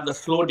we have the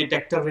slow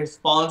detector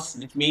response,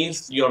 which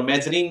means your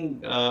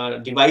measuring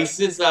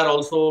devices are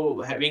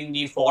also having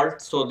the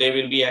fault. So they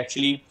will be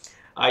actually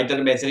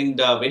either measuring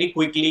the very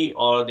quickly,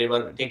 or they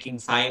were taking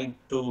time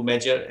to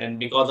measure, and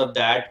because of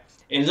that,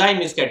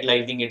 enzyme is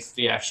catalyzing its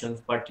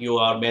reactions, but you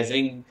are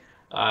measuring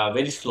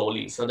very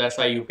slowly. So that's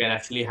why you can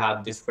actually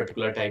have this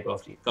particular type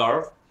of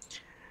curve.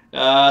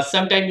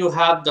 Sometimes you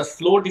have the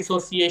slow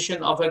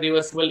dissociation of a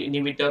reversible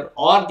inhibitor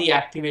or the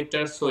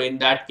activator. So in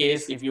that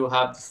case, if you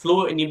have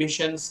slow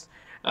inhibitions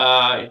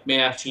it may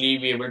actually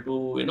be able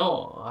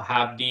to,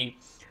 have the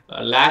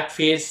lag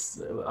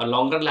phase, a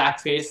longer lag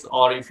phase,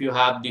 or if you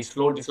have the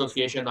slow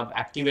dissociation of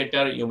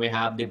activator, you may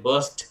have the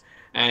burst.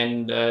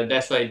 And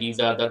that's why these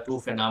are the two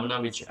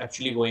phenomena which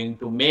actually going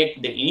to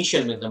make the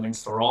initial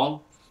measurements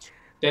wrong.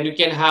 Then you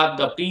can have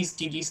the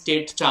pre-steady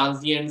state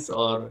transients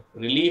or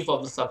relief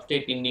of the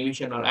substrate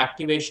inhibition or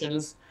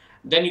activations.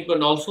 Then you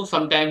can also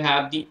sometimes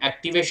have the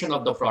activation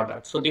of the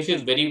product. So this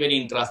is very, very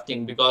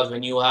interesting, because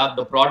when you have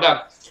the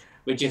product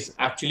which is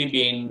actually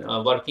being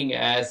working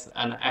as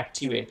an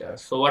activator.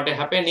 So what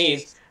happen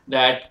is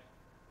that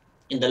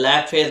in the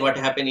lag phase, what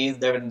happen is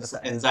that when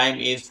the enzyme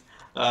is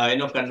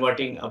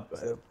converting a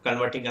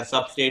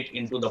substrate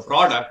into the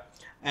product,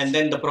 and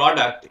then the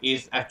product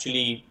is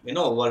actually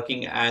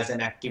working as an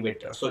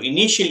activator. So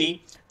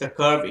initially the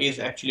curve is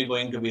actually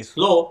going to be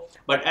slow,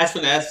 but as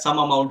soon as some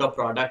amount of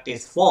product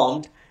is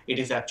formed, it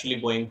is actually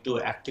going to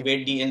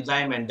activate the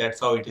enzyme, and that's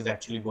how it is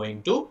actually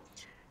going to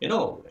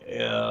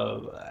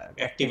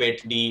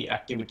activate the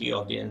activity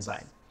of the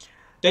enzyme.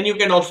 Then you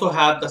can also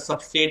have the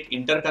substrate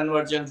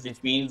interconvergence,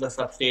 which means the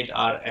substrate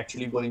are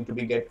actually going to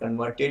be get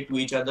converted to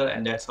each other,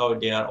 and that's how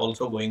they are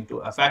also going to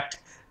affect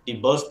the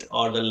burst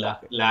or the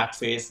lag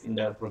phase in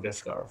the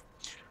progress curve.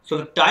 So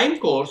the time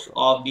course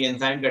of the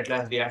enzyme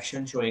catalyzed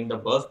reaction showing the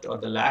burst or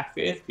the lag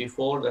phase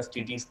before the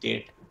steady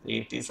state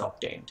rate is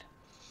obtained.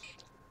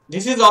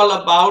 This is all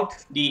about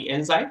the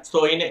enzyme.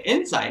 So in an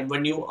enzyme,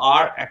 when you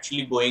are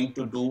actually going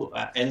to do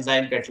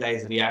enzyme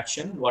catalyzed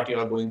reaction, what you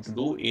are going to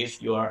do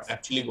is you are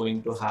actually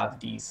going to have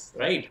these,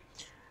 right?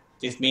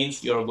 This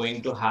means you're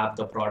going to have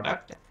the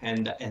product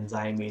and the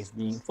enzyme is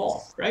being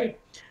formed, right?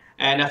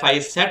 And if I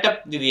set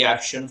up the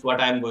reactions, what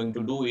I'm going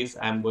to do is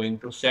I'm going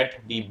to set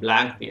the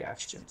blank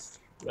reactions,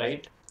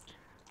 right?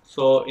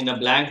 So in a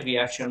blank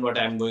reaction, what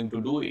I'm going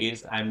to do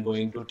is I'm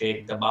going to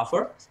take the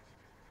buffer,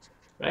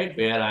 right,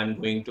 where I'm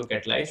going to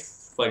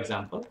catalyze, for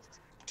example,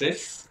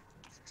 tris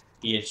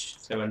pH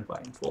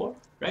 7.4,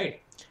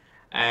 right?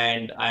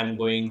 And I'm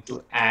going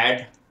to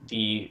add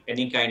the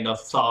any kind of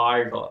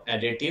salt or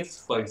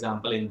additives. For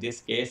example, in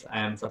this case, I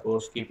am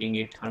suppose keeping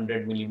it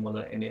 100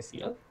 millimolar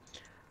NaCl.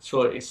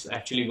 So it's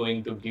actually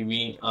going to give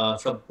me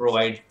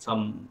provide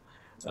some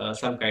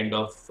kind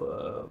of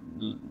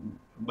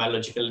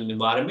biological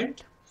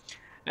environment.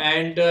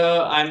 And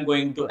I'm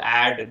going to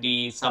add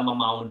the some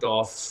amount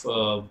of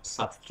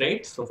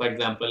substrate. So for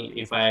example,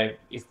 if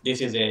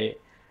this is a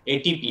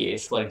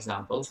ATPase, for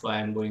example, so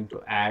I'm going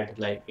to add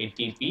like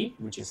ATP,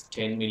 which is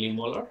 10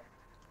 millimolar,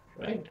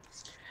 right?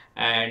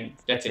 And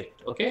that's it,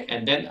 okay?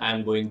 And then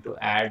I'm going to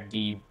add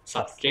the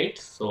substrate.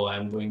 So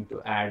I'm going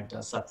to add the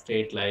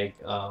substrate like,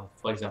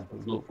 for example,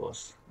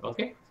 glucose,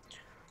 okay?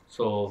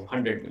 So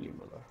 100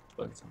 millimolar,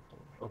 for example,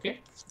 okay?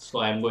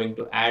 So I'm going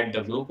to add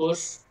the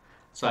glucose.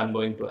 So I'm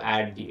going to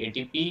add the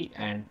ATP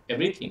and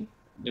everything.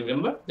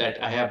 Remember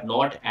that I have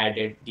not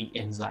added the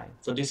enzyme.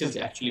 So this is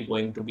actually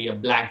going to be a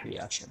blank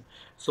reaction.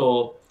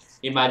 So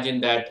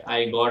imagine that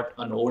I got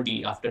an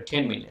OD after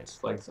 10 minutes,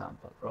 for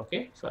example,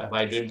 okay? So if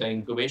I did the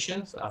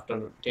incubations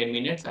after 10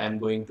 minutes, I am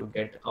going to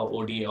get a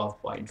OD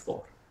of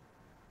 0.4.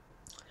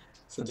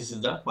 So this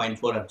is the 0.4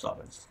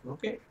 absorbance,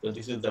 okay? So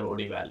this is the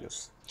OD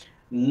values.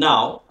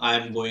 Now I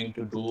am going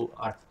to do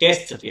a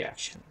test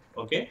reaction,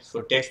 okay?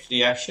 So test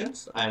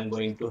reactions, I am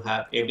going to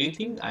have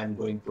everything. I am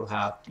going to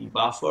have the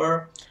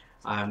buffer,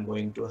 I am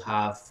going to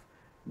have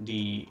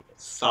the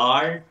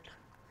salt.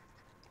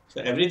 So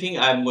everything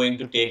I am going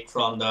to take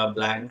from the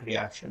blank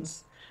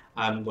reactions.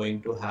 I am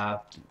going to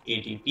have the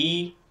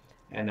ATP,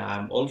 and I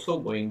am also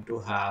going to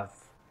have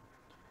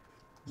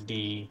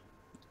the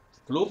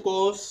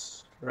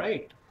glucose,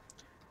 right?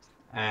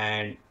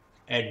 And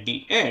at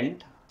the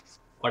end,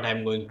 what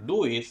I'm going to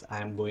do is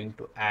I'm going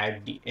to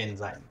add the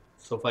enzyme.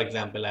 So for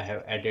example, I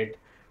have added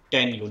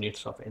 10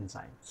 units of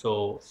enzyme.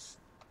 So,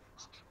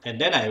 and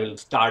then I will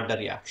start the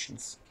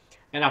reactions.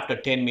 And after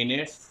 10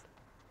 minutes,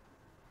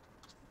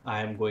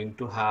 I am going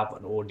to have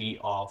an OD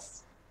of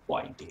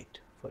 0.8,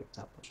 for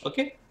example.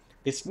 Okay.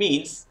 This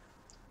means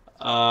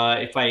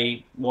if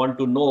I want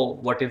to know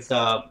what is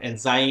the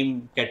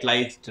enzyme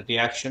catalyzed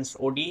reactions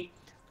OD,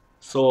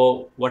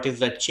 so what is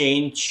the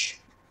change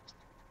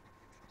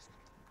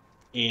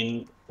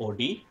in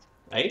OD,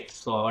 right?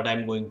 So what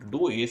I'm going to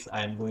do is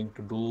I'm going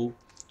to do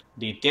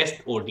the test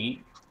OD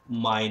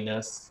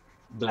minus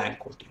blank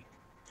OD.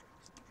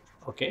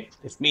 Okay,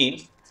 this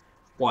means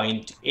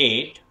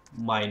 0.8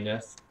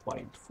 minus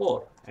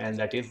 0.4, and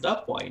that is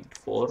the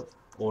 0.4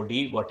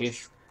 OD what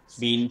is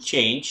being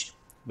changed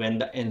when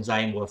the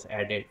enzyme was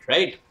added,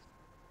 right?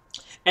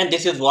 And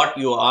this is what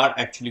you are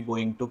actually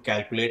going to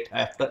calculate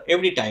after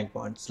every time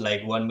points,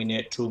 like 1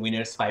 minute, 2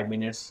 minutes, 5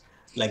 minutes,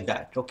 like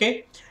that,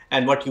 okay?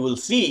 And what you will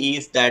see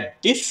is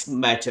that this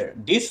matter,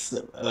 this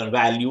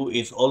value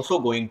is also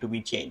going to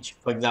be changed.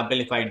 For example,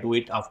 if I do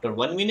it after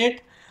 1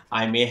 minute,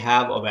 I may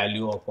have a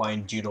value of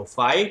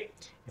 0.05.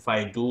 If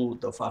I do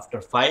the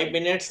after 5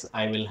 minutes,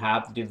 I will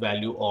have the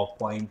value of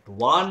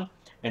 0.1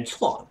 and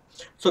so on.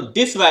 So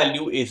this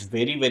value is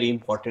very, very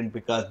important,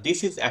 because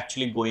this is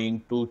actually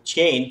going to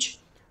change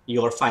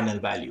your final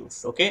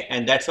values. Okay,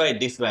 and that's why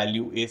this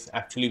value is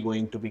actually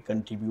going to be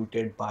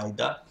contributed by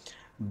the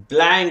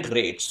blank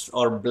rates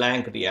or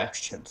blank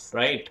reactions,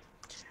 right?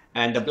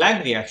 And the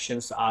blank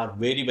reactions are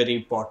very, very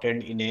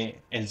important in a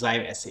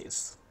enzyme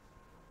assays.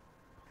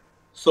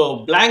 So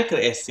blank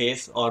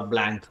assays or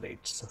blank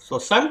rates. So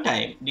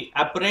sometimes the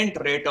apparent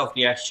rate of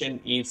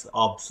reaction is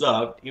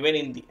observed even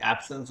in the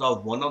absence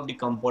of one of the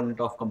component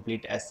of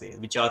complete assay,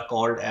 which are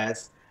called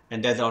as,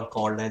 and those are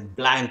called as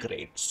blank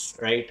rates,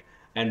 right?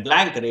 And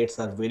blank rates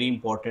are very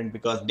important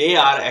because they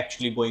are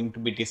actually going to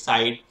be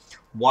decide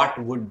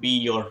what would be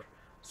your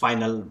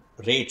final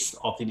rates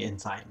of the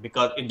enzyme.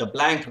 Because if the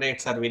blank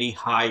rates are very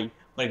high,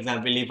 for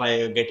example, if I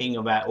am getting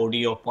a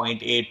OD of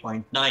 0.8,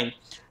 0.9,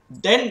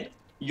 then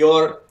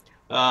your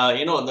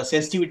the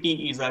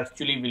sensitivity is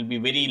actually will be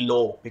very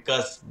low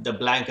because the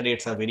blank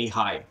rates are very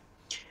high.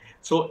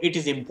 So it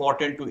is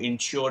important to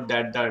ensure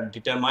that the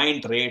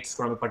determined rates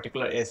from a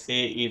particular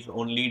assay is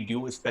only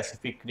due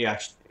specific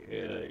reaction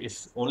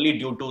is only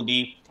due to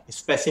the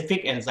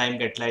specific enzyme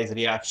catalyzed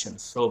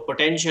reactions. So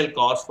potential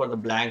cause for the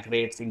blank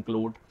rates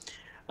include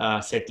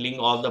settling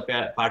of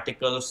the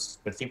particles,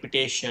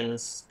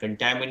 precipitations,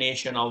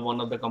 contamination of one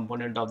of the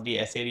component of the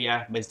assay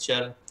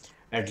mixture,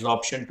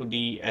 adsorption to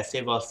the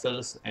assay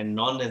vessels, and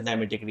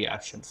non-enzymatic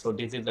reactions. So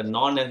this is the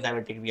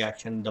non-enzymatic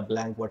reaction, the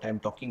blank what I am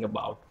talking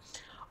about,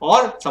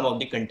 or some of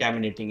the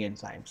contaminating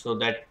enzymes. So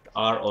that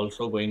are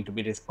also going to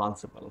be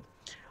responsible.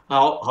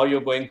 How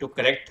you're going to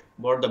correct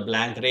about the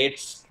blank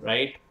rates,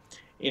 right?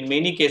 In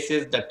many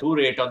cases, the true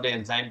rate of the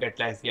enzyme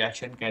catalyzed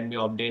reaction can be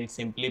obtained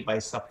simply by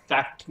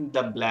subtracting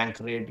the blank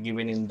rate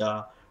given in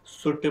the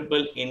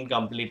suitable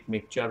incomplete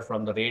mixture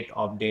from the rate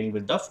obtained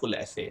with the full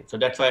assay. So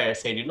that's why I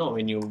said,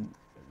 when you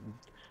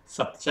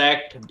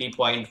subtract the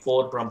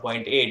 0.4 from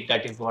 0.8,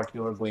 that is what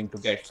you are going to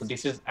get. So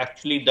this is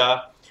actually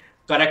the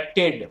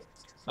corrected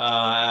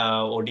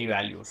OD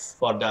values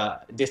for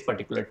this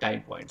particular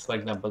time points, for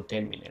example,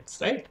 10 minutes,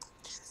 right?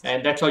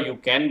 And that's how you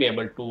can be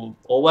able to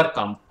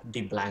overcome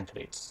the blank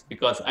rates,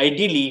 because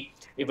ideally,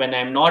 when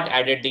I'm not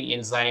added the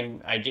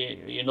enzyme,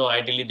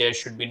 ideally there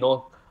should be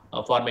no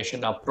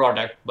formation of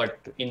product, but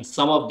in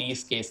some of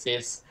these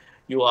cases,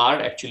 you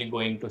are actually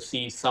going to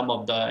see some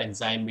of the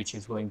enzyme which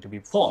is going to be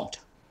formed.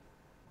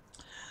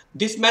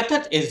 This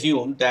method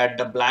assumes that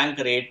the blank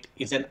rate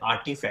is an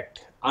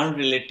artifact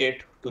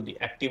unrelated to the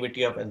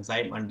activity of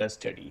enzyme under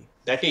study.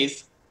 That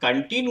is,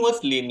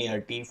 continuous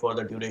linearity for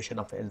the duration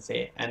of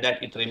assay, and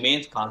that it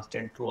remains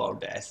constant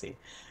throughout the assay.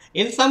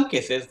 In some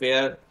cases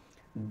where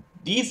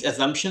these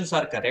assumptions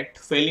are correct,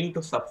 failing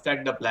to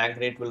subtract the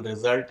blank rate will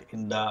result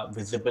in the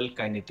visible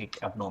kinetic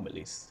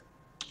anomalies.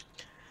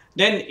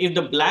 Then if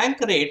the blank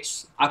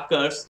rates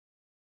occurs,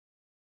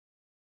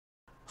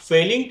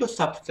 failing to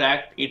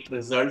subtract it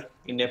results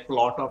in a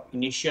plot of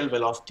initial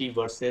velocity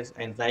versus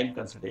enzyme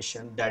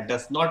concentration that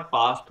does not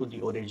pass to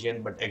the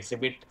origin but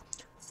exhibit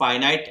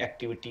finite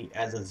activity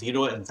as a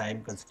zero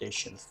enzyme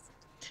concentrations.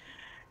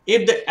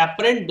 If the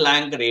apparent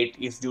blank rate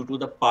is due to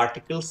the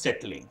particle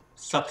settling,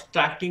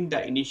 subtracting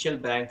the initial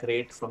blank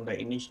rate from the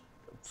initial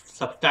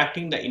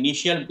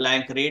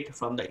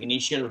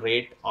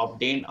rate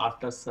obtained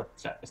after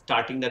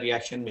starting the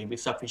reaction may be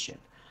sufficient.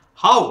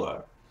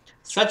 However,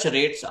 such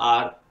rates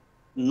are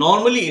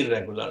normally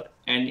irregular,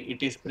 and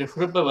it is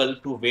preferable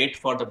to wait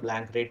for the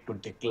blank rate to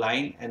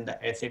decline and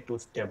the assay to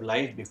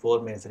stabilize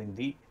before measuring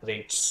the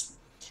rates.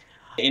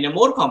 In a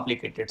more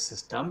complicated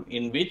system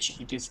in which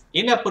it is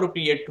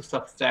inappropriate to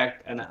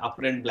subtract an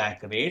apparent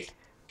blank rate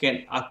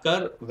can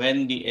occur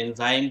when the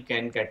enzyme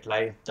can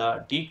catalyze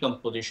the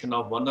decomposition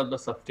of one of the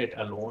substrate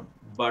alone,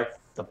 but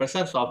the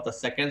presence of the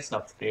second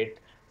substrate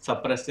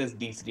suppresses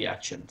these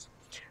reactions.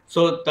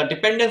 So the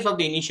dependence of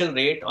the initial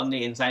rate on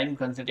the enzyme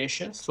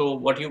concentration. So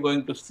what you're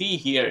going to see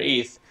here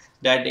is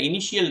that the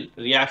initial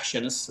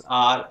reactions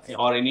are,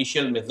 or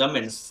initial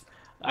measurements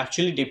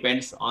actually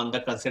depends on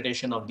the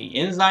concentration of the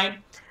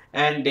enzyme,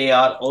 and they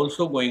are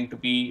also going to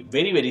be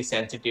very, very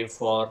sensitive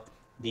for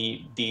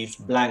these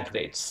blank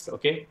rates,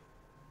 okay,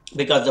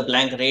 because the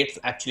blank rates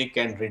actually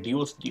can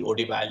reduce the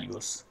OD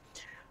values.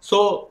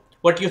 So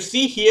what you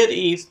see here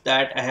is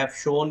that I have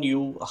shown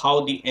you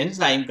how the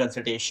enzyme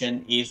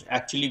concentration is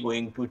actually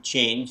going to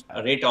change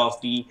the rate of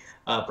the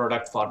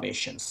product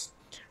formations.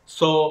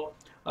 So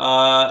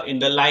in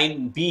the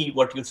line B,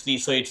 what you see,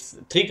 so it's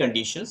three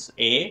conditions,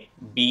 A,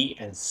 B,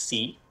 and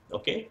C.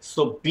 Okay,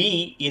 so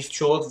B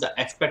shows the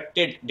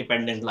expected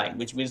dependent line,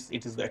 which means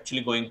it is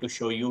actually going to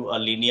show you a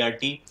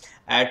linearity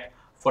at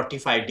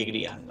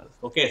 45-degree angle.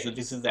 Okay, so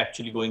this is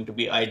actually going to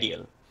be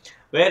ideal.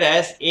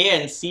 Whereas A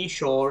and C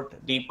showed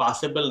the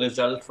possible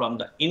result from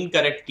the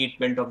incorrect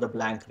treatment of the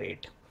blank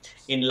rate.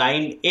 In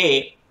line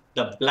A,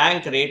 the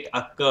blank rate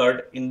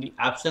occurred in the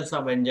absence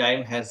of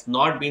enzyme has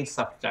not been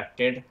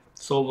subtracted.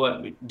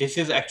 So this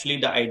is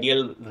actually the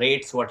ideal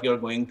rates what you're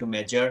going to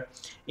measure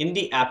in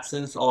the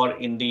absence or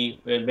in the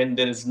when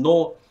there is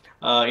no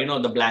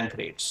the blank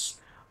rates.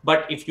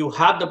 But if you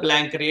have the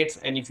blank rates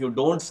and if you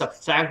don't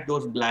subtract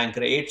those blank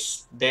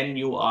rates, then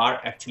you are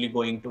actually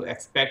going to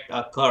expect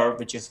a curve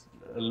which is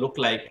look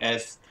like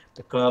as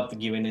the curve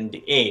given in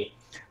the A.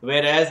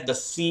 Whereas the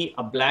C,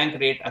 a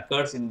blank rate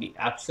occurs in the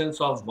absence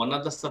of one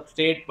of the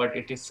substrate, but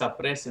it is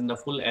suppressed in the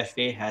full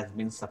assay has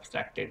been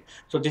subtracted.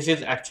 So this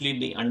is actually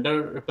the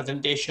under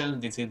representation.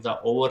 This is the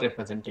over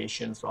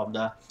representations of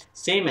the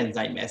same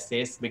enzyme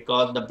assays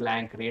because the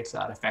blank rates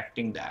are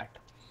affecting that.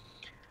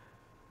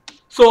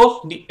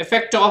 So the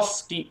effect of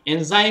the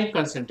enzyme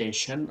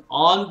concentration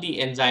on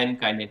the enzyme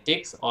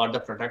kinetics or the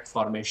product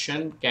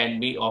formation can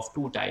be of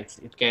two types.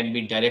 It can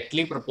be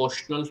directly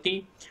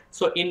proportionality.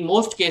 So in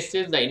most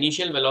cases, the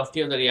initial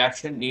velocity of the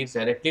reaction is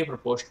directly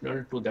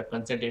proportional to the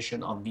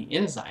concentration of the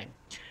enzyme.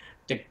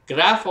 The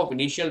graph of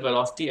initial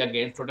velocity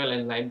against total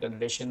enzyme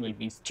concentration will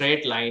be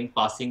straight line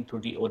passing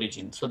through the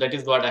origin. So that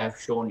is what I have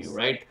shown you,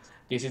 right?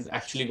 This is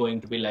actually going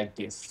to be like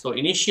this. So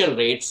initial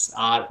rates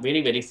are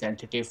very, very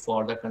sensitive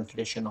for the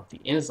concentration of the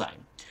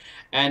enzyme.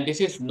 And this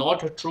is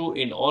not true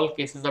in all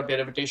cases of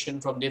derivation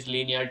from this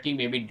linearity,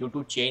 maybe due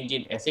to change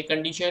in assay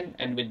condition,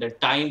 and with the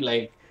time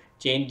like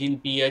change in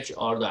pH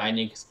or the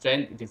ionic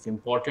strength, it is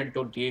important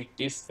to take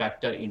this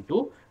factor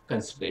into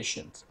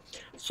considerations.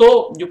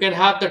 So you can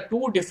have the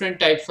two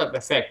different types of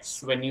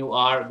effects when you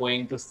are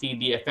going to see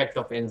the effect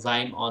of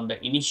enzyme on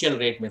the initial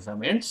rate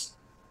measurements.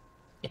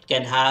 It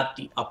can have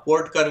the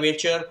upward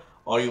curvature,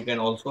 or you can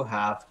also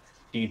have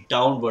the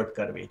downward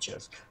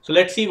curvatures. So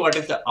let's see what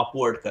is the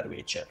upward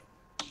curvature.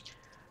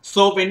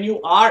 So when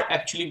you are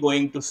actually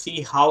going to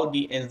see how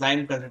the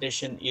enzyme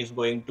concentration is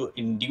going to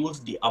induce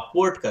the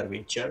upward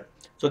curvature,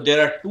 so there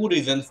are two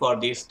reasons for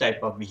this type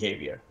of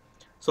behavior.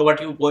 So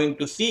what you're going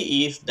to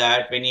see is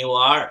that when you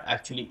are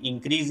actually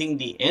increasing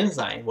the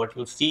enzyme, what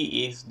you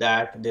see is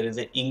that there is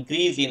an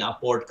increase in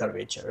upward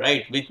curvature,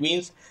 right? Which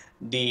means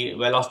the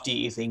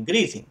velocity is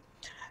increasing.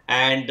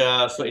 And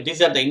so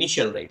these are the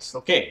initial rates,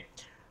 okay?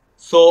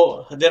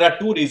 So there are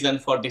two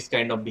reasons for this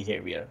kind of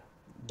behavior.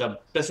 The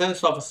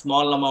presence of a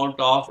small amount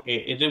of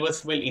a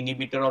irreversible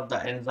inhibitor of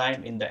the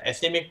enzyme in the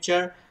assay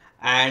mixture,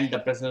 and the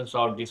presence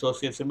of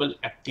dissociable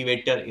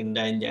activator in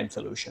the enzyme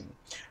solution.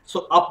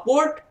 So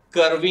upward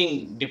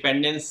curving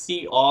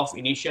dependency of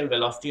initial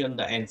velocity on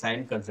the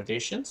enzyme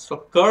concentration.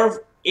 So curve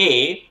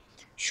A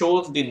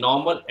shows the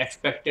normal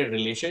expected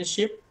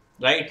relationship,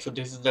 right? So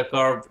this is the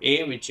curve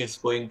A, which is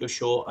going to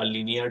show a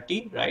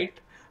linearity, right?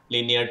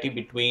 Linearity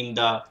between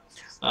the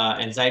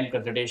enzyme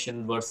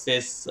concentration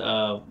versus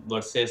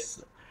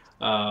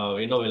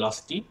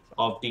velocity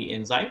of the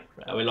enzyme,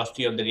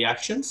 velocity of the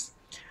reactions.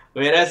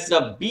 Whereas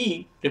the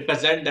B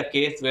represent the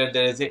case where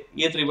there is a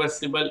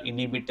irreversible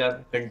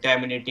inhibitor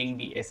contaminating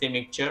the assay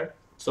mixture.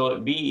 So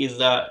B is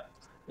the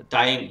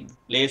time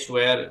place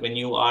where when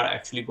you are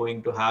actually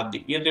going to have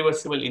the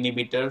irreversible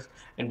inhibitors,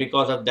 and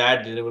because of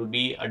that there will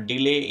be a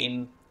delay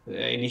in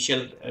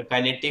initial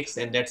kinetics,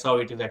 and that's how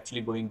it is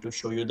actually going to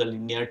show you the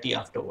linearity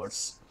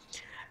afterwards.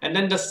 And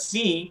then the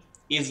C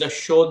is the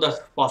show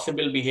the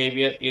possible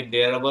behavior if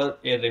there were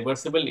a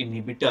reversible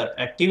inhibitor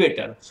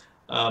activator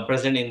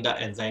present in the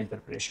enzyme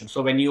preparation.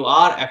 So when you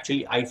are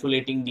actually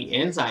isolating the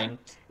enzyme,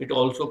 it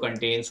also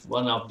contains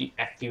one of the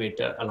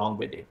activator along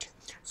with it.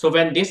 So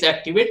when this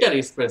activator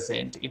is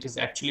present, it is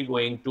actually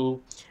going to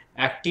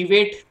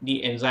activate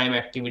the enzyme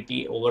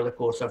activity over the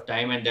course of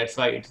time, and that's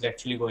why it is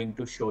actually going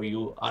to show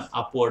you an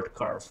upward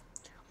curve.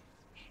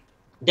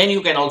 Then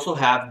you can also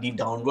have the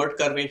downward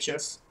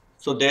curvatures.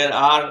 So there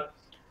are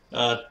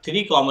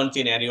three common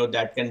scenarios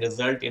that can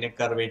result in a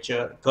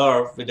curvature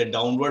curve with a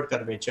downward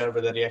curvature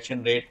where the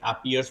reaction rate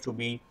appears to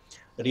be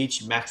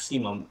reach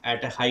maximum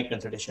at a high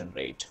concentration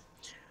rate.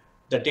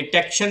 The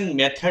detection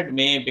method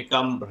may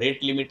become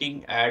rate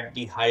limiting at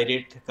the high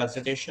rate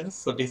concentrations.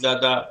 So these are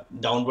the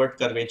downward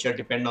curvature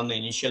depend on the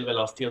initial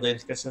velocity of the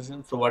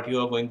concentration. So what you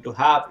are going to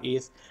have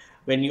is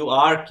when you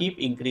are keep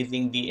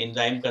increasing the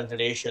enzyme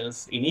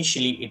concentrations,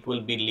 initially it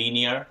will be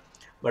linear,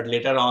 but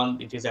later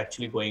on it is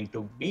actually going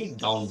to be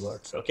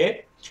downwards,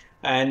 okay?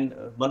 And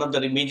one of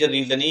the major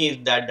reason is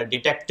that the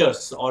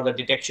detectors or the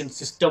detection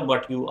system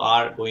what you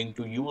are going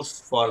to use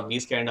for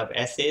these kind of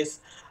assays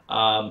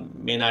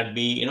may not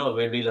be,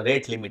 will be the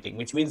rate limiting,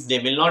 which means they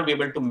will not be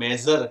able to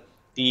measure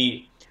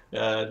the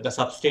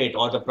substrate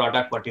or the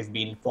product what is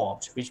being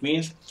formed, which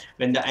means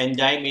when the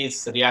enzyme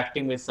is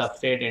reacting with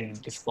substrate and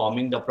it is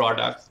forming the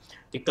product,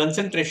 the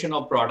concentration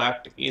of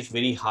product is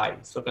very high.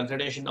 So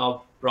concentration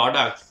of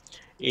product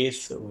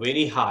is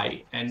very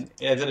high, and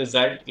as a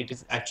result it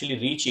is actually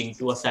reaching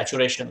to a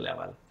saturation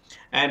level,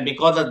 and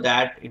because of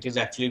that it is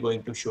actually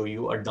going to show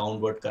you a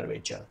downward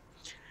curvature.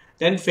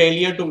 Then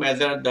failure to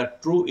measure the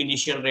true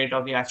initial rate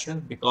of reaction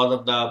because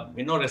of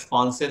the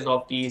responses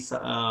of these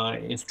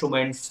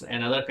instruments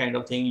and other kind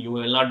of thing, you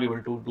will not be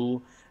able to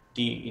do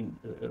the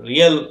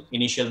real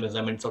initial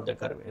measurements of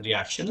the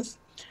reactions,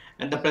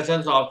 and the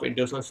presence of a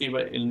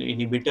dissociable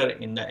inhibitor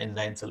in the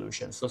enzyme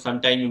solution. So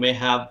sometimes you may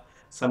have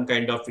some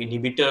kind of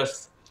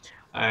inhibitors,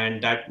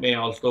 and that may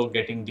also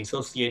getting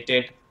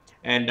dissociated,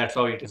 and that's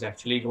how it is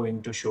actually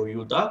going to show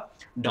you the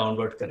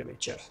downward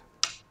curvature.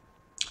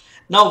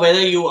 Now,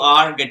 whether you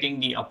are getting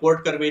the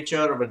upward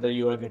curvature or whether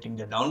you are getting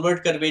the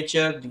downward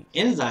curvature, the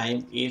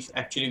enzyme is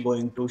actually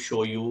going to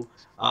show you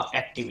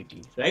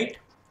activity, right?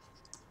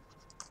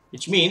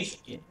 which means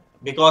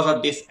because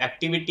of this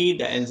activity,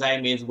 the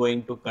enzyme is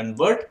going to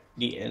convert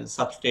the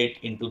substrate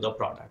into the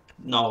product.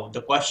 Now,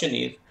 the question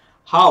is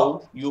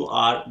how you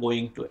are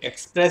going to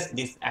express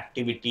this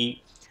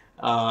activity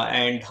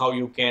and how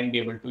you can be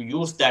able to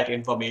use that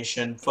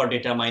information for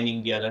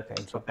determining the other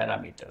kinds of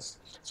parameters.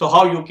 So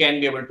how you can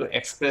be able to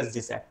express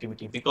this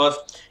activity, because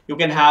you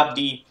can have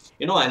the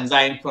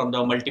enzyme from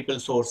the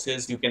multiple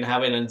sources, you can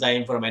have an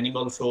enzyme from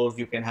animal source,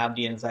 you can have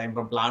the enzyme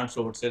from plant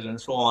sources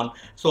and so on.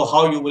 So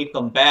how you will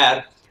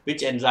compare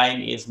which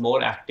enzyme is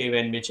more active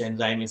and which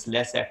enzyme is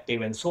less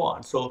active and so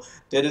on. So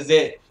there is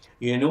a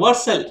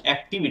universal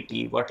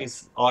activity, what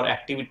is or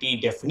activity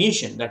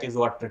definition, that is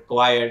what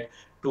required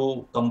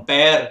to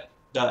compare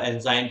the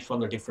enzymes from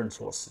the different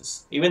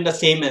sources, even the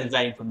same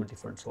enzyme from the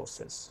different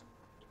sources.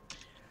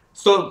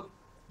 So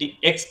the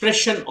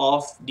expression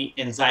of the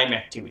enzyme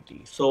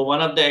activity. So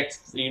one of the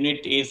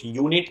unit is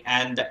unit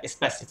and the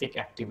specific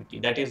activity.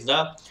 That is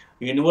the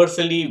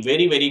universally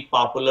very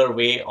popular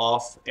way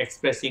of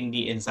expressing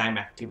the enzyme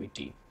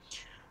activity.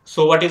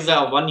 So what is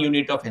the one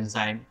unit of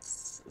enzyme?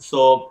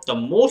 So the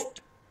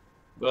most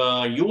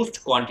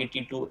used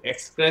quantity to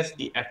express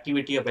the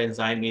activity of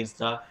enzyme is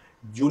the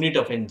unit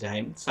of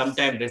enzyme,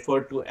 sometimes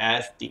referred to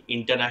as the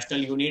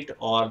international unit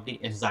or the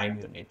enzyme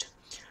unit.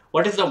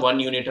 What is the one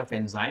unit of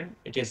enzyme?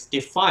 It is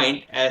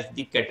defined as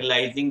the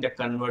catalyzing the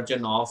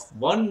conversion of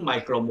 1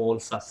 micromole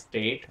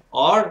substrate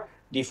or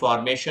the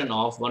formation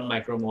of 1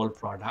 micromole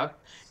product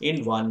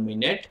in 1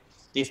 minute.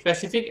 The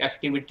specific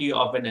activity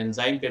of an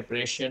enzyme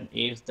preparation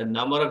is the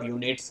number of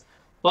units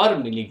per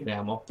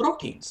milligram of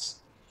proteins.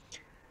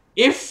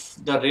 If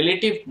the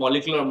relative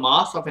molecular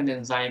mass of an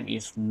enzyme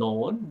is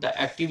known,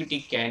 the activity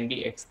can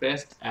be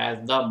expressed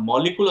as the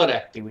molecular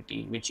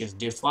activity, which is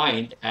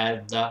defined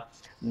as the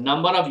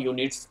number of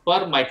units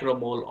per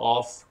micromole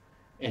of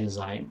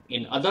enzyme.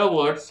 In other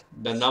words,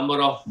 the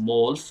number of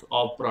moles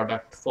of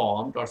product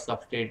formed or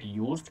substrate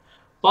used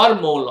per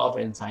mole of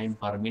enzyme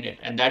per minute,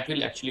 and that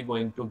will actually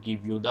going to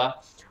give you the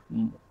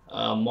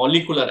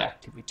molecular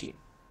activity.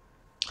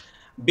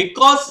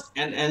 Because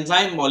an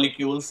enzyme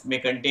molecules may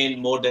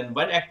contain more than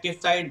one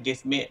active site,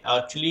 this may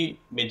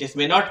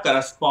not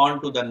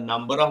correspond to the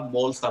number of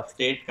mole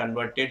substrate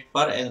converted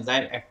per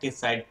enzyme active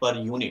site per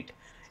unit.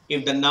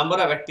 If the number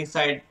of active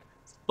site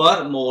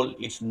per mole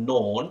is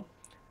known,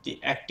 the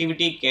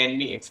activity can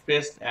be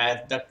expressed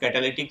as the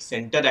catalytic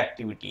center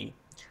activity,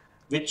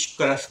 which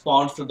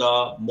corresponds to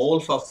the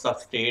moles of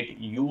substrate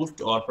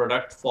used or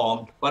product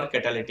formed per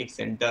catalytic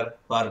center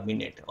per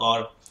minute.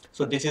 Or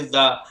so this is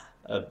the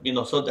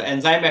so the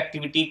enzyme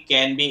activity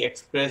can be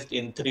expressed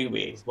in three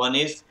ways. One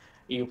is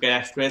you can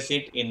express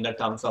it in the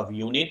terms of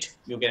unit,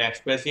 you can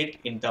express it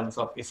in terms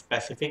of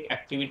specific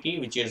activity,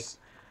 which is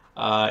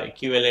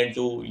equivalent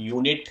to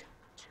unit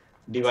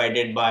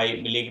divided by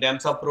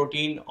milligrams of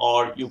protein,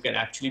 or you can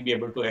actually be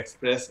able to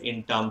express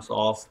in terms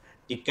of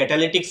the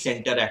catalytic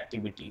center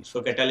activity.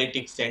 So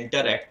catalytic center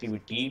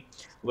activity,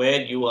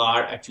 where you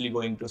are actually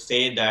going to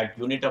say that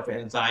unit of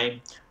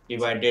enzyme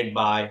divided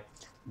by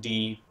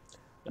the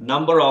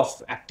number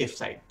of active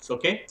sites.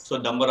 Okay, so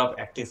number of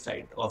active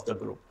site of the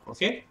group.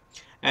 Okay,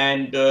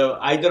 and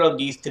either of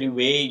these three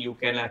way you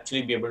can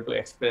actually be able to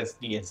express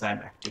the enzyme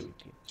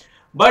activity.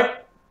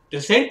 But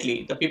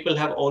recently the people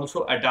have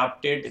also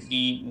adopted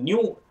the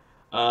new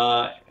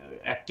uh,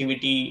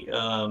 activity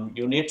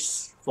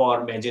units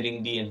for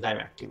measuring the enzyme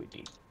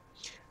activity.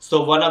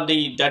 So one of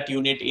that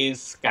unit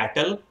is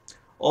cattle.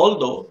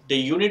 Although the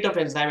unit of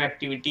enzyme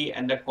activity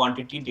and the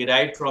quantity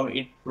derived from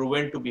it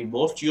proven to be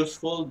most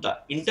useful, the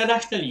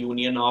International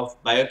Union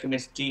of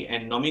Biochemistry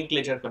and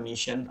Nomenclature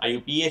Commission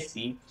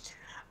 (IUPAC)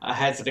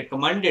 has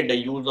recommended the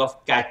use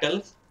of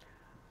cattle,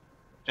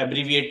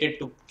 abbreviated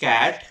to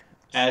CAT,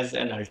 as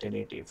an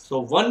alternative.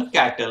 So 1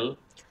 cattle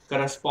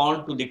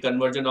correspond to the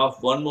conversion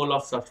of 1 mole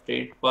of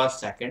substrate per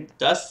second.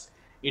 Thus,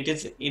 it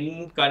is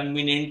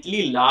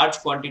inconveniently large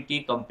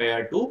quantity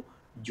compared to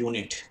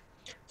unit.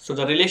 So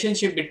the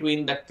relationship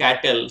between the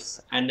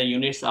cattles and the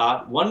units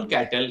are 1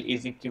 cattle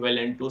is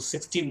equivalent to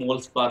 60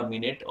 moles per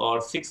minute,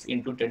 or 6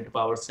 into 10 to the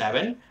power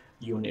 7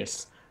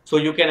 units. So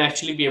you can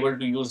actually be able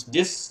to use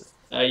this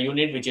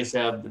unit, which is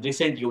a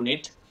recent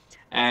unit,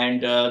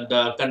 and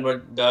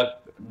the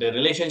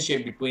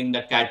relationship between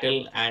the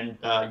cattle and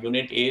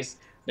unit is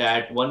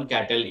that 1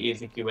 cattle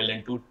is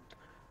equivalent to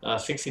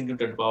 6 into 10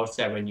 to the power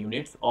 7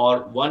 units,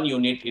 or 1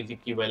 unit is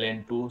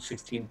equivalent to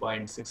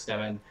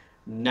 16.67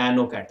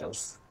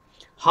 nanocattles.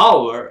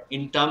 However,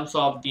 in terms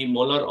of the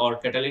molar or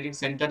catalytic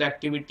center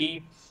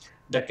activity,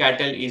 the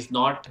cattle is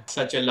not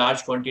such a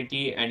large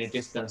quantity, and it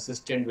is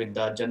consistent with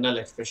the general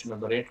expression of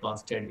the rate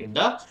constant in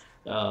the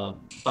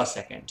per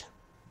second.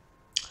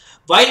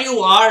 While you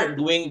are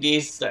doing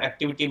this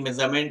activity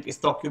measurement,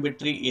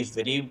 stoichiometry is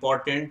very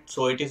important.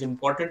 So it is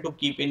important to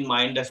keep in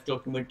mind the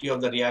stoichiometry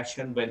of the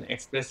reaction when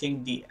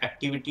expressing the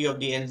activity of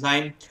the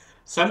enzyme.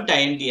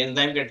 Sometimes the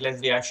enzyme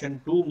catalyzed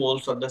reaction 2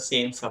 moles of the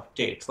same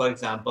substrate, for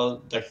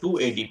example, the 2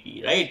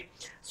 ADP, right?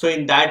 So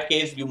in that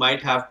case, you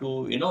might have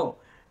to,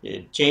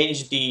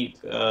 change the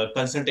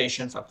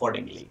concentrations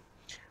accordingly.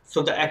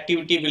 So the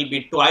activity will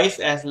be twice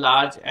as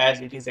large as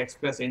it is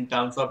expressed in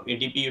terms of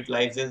ADP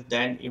utilizes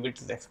than if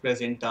it is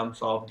expressed in terms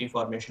of the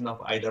formation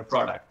of either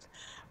product.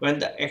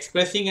 When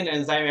expressing an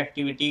enzyme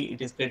activity,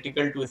 it is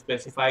critical to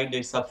specify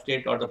the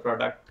substrate or the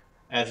product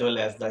as well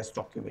as the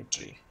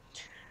stoichiometry.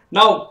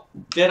 Now,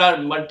 there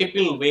are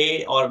multiple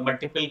way or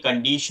multiple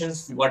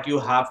conditions what you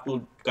have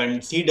to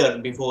consider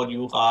before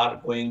you are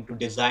going to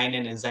design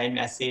an enzyme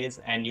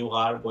assays and you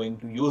are going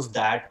to use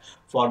that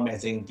for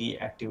measuring the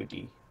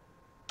activity.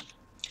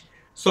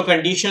 So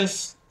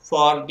conditions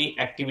for the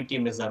activity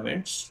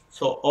measurements.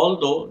 So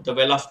although the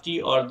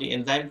velocity or the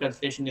enzyme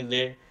concentration is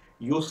a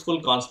useful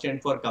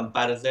constant for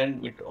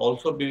comparison, it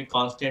also be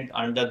constant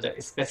under the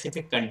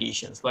specific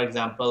conditions. For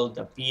example,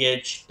 the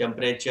pH,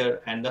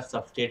 temperature, and the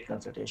substrate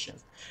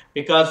concentrations.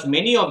 Because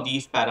many of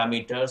these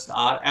parameters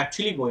are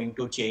actually going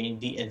to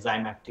change the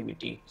enzyme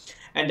activity.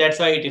 And that's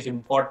why it is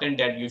important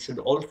that you should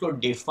also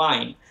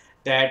define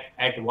that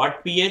at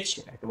what pH,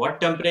 at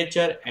what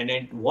temperature, and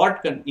at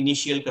what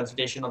initial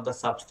concentration of the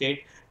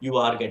substrate you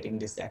are getting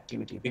this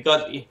activity.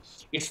 Because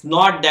it's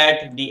not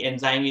that the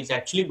enzyme is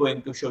actually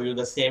going to show you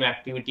the same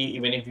activity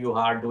even if you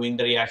are doing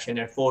the reaction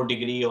at 4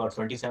 degree or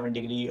 27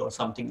 degree or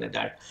something like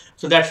that.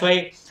 So that's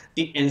why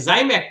the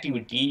enzyme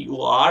activity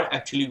you are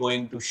actually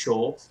going to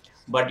show,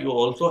 but you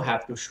also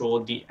have to show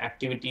the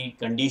activity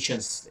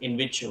conditions in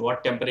which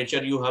what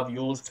temperature you have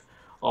used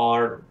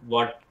or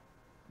what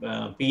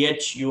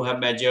pH you have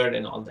measured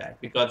and all that.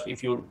 Because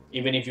if you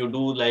even if you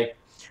do like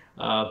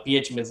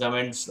pH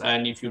measurements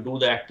and if you do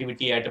the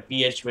activity at a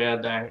pH where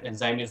the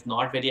enzyme is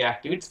not very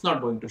active, it's not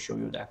going to show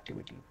you the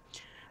activity.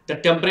 The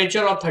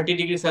temperature of 30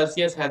 degrees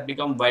Celsius has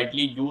become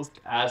widely used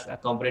as a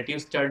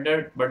comparative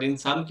standard, but in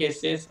some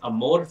cases a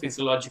more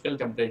physiological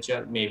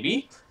temperature may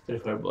be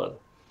preferable.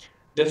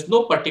 There is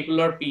no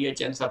particular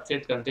pH and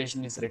substrate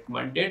concentration is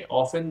recommended.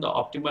 Often the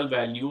optimal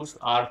values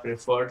are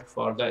preferred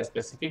for the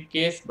specific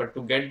case, but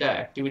to get the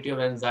activity of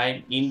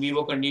enzyme in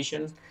vivo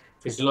conditions,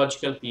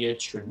 physiological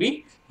pH should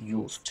be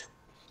used.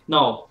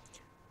 Now,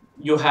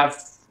 you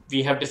have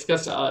we have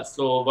discussed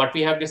so what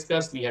we have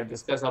discussed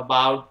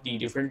about the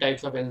different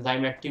types of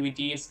enzyme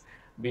activities.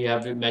 We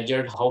have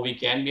measured how we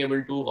can be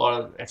able to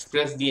or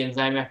express the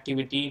enzyme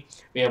activity.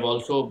 We have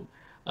also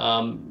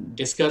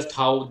discussed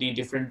how the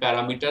different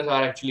parameters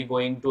are actually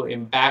going to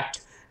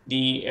impact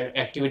the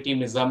activity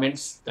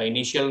measurements, the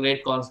initial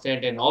rate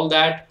constant and all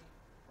that.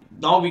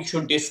 Now we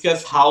should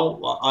discuss how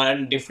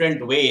on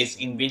different ways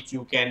in which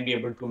you can be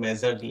able to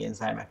measure the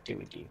enzyme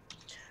activity.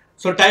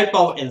 So type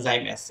of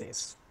enzyme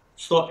assays.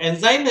 So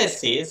enzyme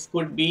assays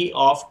could be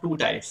of two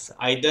types.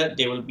 Either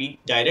they will be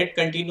direct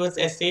continuous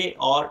assay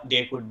or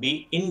they could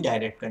be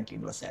indirect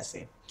continuous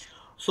assay.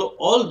 So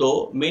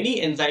although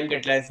many enzyme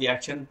catalyzed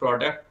reaction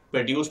product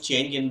produce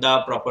change in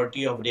the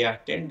property of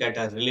reactant that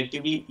are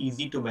relatively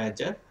easy to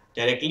measure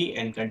directly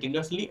and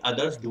continuously,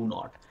 others do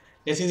not,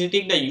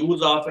 necessitating the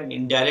use of an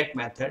indirect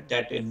method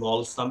that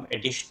involves some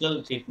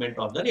additional treatment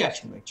of the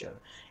reaction mixture.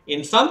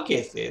 In some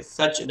cases,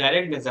 such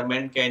direct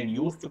measurement can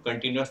use to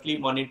continuously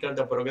monitor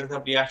the progress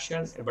of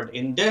reaction, but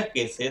in their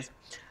cases,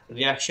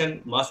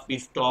 reaction must be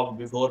stopped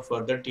before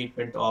further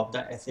treatment of the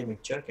assay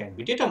mixture can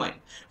be determined.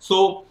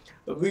 So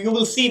you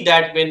will see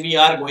that when we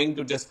are going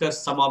to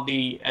discuss some of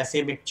the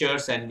assay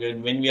mixtures and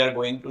when we are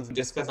going to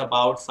discuss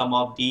about some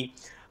of the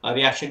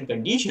reaction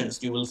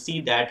conditions, you will see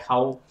that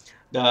how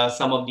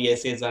some of the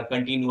assays are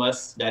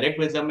continuous direct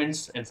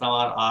measurements and some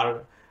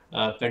are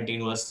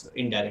continuous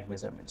indirect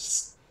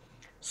measurements.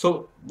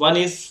 So one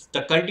is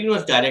the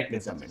continuous direct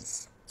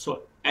measurements.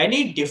 So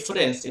any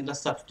difference in the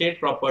substrate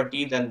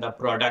properties and the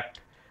product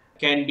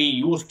can be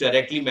used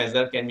directly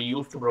measured, can be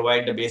used to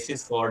provide the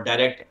basis for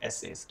direct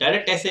assays.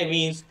 Direct assay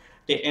means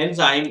the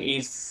enzyme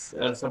is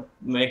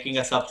making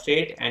a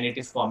substrate and it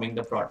is forming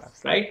the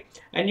product, right?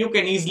 And you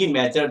can easily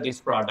measure this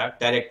product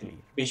directly,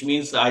 which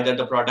means either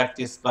the product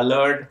is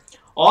colored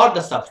or the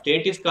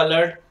substrate is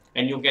colored,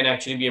 and you can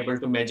actually be able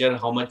to measure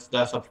how much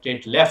the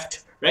substrate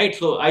left, right?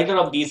 So either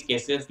of these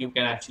cases you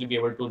can actually be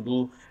able to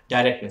do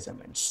direct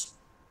measurements.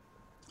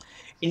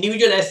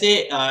 Individual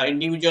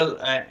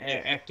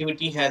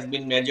activity has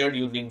been measured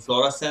using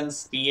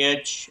fluorescence,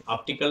 pH,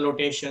 optical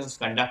rotations,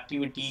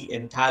 conductivity,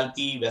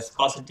 enthalpy,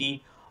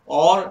 viscosity,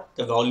 or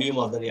the volume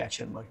of the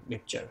reaction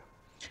mixture.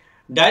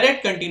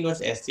 Direct continuous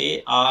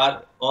assay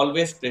are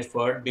always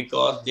preferred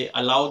because they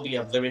allow the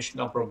observation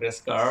of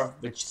progress curve,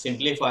 which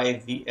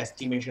simplifies the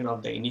estimation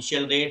of the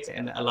initial rates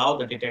and allow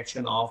the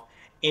detection of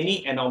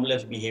any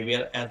anomalous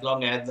behavior as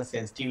long as the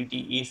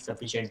sensitivity is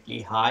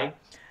sufficiently high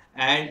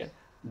and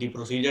the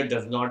procedure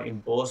does not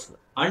impose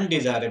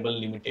undesirable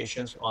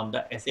limitations on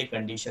the assay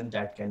condition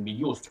that can be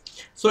used.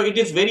 So it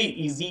is very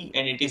easy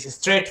and it is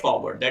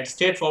straightforward. That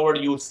straightforward,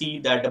 you see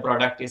that the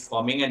product is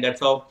forming, and that's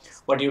how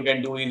what you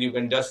can do is you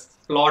can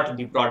just plot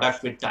the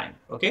product with time,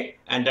 okay?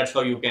 And that's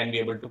how you can be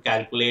able to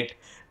calculate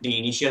the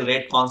initial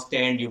rate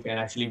constant. You can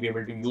actually be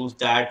able to use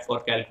that for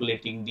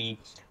calculating the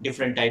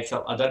different types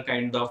of other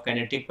kinds of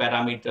kinetic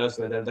parameters,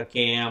 whether the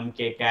Km,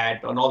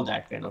 Kcat, and all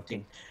that kind of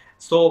thing.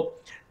 So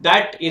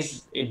that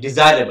is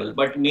desirable,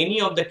 but many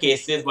of the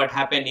cases what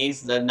happen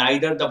is that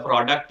neither the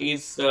product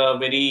is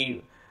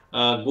very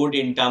good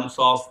in terms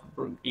of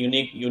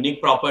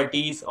unique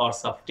properties, or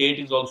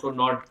substrate is also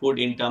not good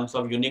in terms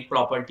of unique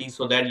properties,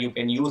 so that you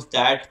can use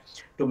that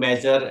to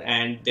measure,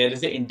 and there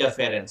is an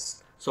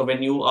interference. So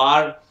when you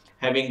are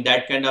having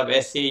that kind of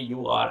assay,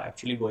 you are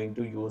actually going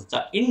to use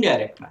the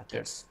indirect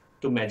methods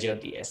to measure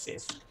the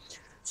assays.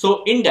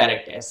 So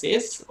indirect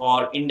assays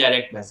or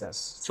indirect measures.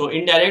 So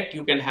indirect,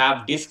 you can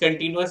have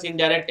discontinuous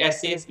indirect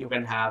assays, you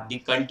can have the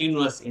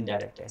continuous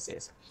indirect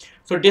assays.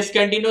 So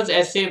discontinuous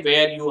assay,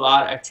 where you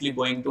are actually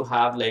going to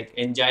have like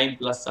enzyme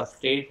plus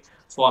substrate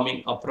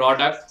forming a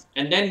product,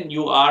 and then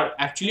you are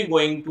actually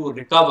going to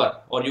recover,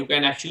 or you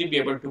can actually be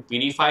able to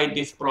purify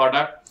this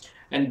product,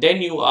 and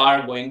then you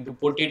are going to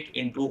put it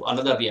into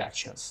another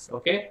reactions,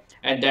 okay,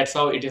 and that's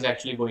how it is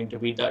actually going to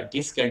be the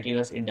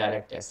discontinuous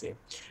indirect assay.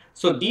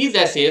 So these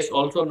assays,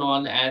 also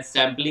known as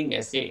sampling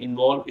assay,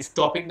 involve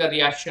stopping the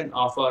reaction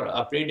for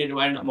a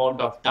predetermined amount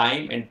of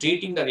time and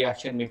treating the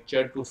reaction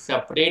mixture to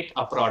separate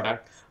a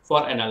product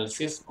for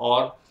analysis,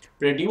 or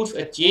produce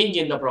a change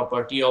in the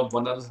property of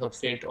one other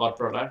substrate or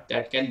product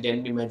that can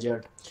then be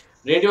measured.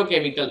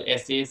 Radiochemical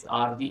assays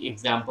are the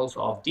examples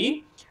of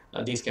these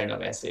kind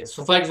of assays.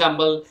 So for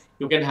example,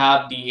 you can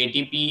have the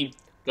ATP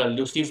plus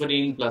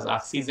luciferin plus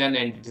oxygen,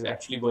 and it is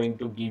actually going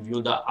to give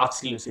you the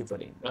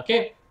oxyluciferin,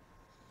 okay.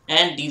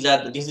 And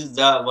this is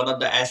the one of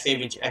the assay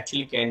which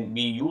actually can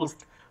be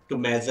used to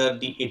measure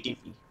the ATP,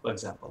 for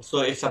example.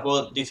 So if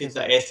suppose this is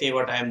the assay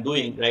what I am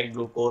doing, right,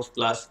 glucose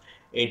plus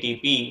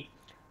ATP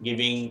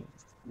giving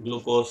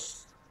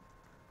glucose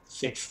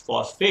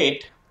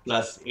 6-phosphate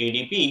plus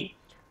ADP.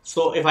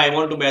 So if I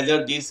want to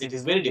measure this, it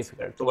is very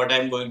difficult. So what I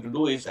am going to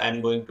do is I am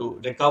going to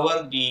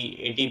recover the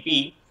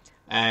ATP,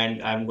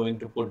 and I am going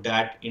to put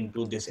that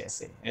into this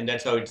assay, and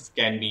that's how it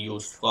can be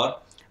used for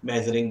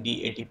measuring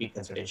the ATP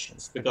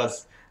concentrations,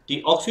 because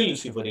the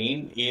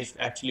oxyluciferin is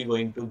actually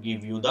going to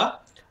give you the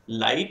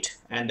light,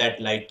 and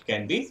that light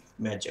can be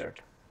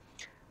measured.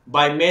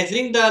 By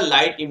measuring the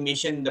light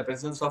emission in the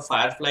presence of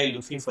firefly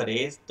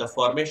luciferase, the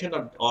formation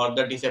or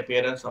the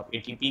disappearance of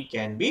ATP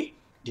can be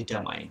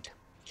determined.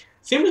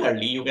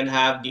 Similarly, you can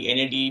have the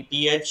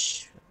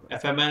NADPH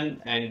FMN,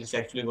 and it is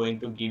actually going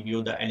to give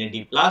you the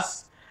NAD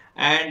plus.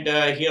 And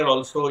here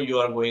also you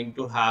are going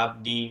to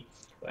have the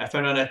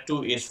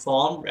FNOH2 is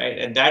formed, right,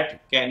 and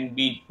that can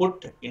be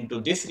put into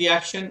this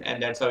reaction,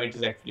 and that's how it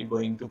is actually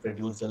going to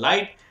produce the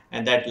light,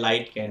 and that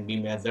light can be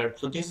measured.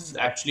 So this is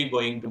actually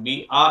going to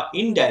be a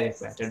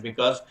indirect method,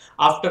 because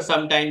after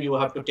some time you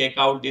have to take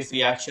out these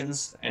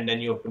reactions, and then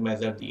you have to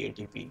measure the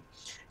ATP.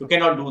 You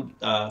cannot do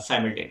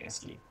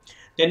simultaneously.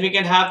 Then we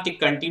can have the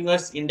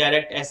continuous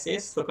indirect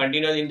assays. So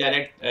continuous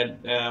indirect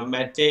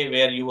method,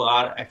 where you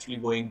are actually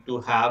going to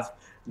have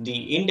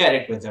the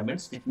indirect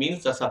measurements, which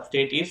means the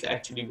substrate is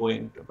actually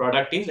going to,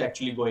 product is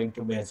actually going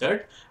to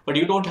measured, but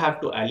you don't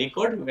have to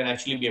aliquot. You can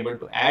actually be able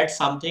to add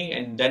something,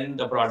 and then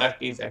the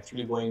product is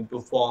actually going to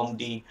form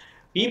the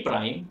P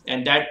prime,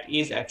 and that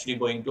is actually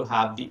going to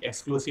have the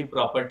exclusive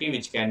property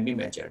which can be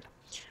measured.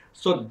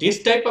 So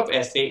this type of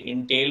assay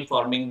entail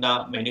forming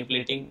the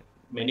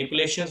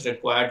manipulations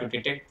required to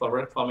detect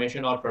product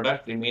formation or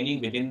product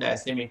remaining within the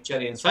assay mixture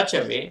in such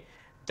a way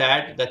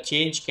that the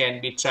change can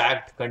be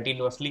tracked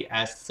continuously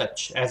as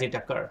it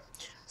occurs.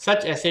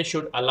 Such assay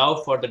should allow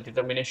for the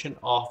determination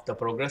of the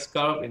progress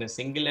curve in a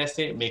single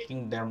assay,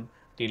 making them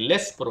the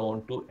less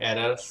prone to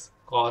errors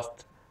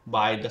caused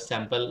by the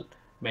sample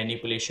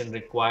manipulation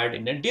required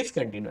in a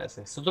discontinuous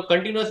assay. So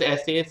continuous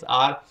assays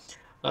are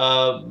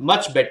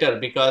much better,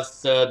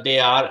 because they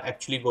are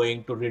actually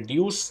going to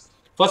reduce,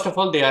 first of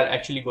all, they are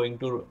actually going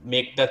to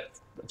make the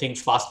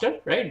things faster,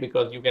 right,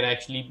 because you can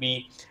actually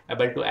be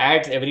able to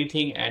add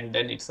everything, and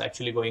then it's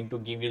actually going to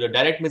give you the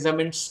direct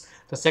measurements.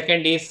 The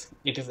second is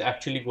it is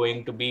actually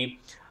going to be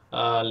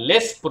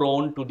less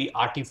prone to the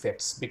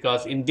artifacts,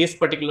 because in this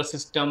particular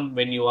system,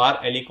 when you are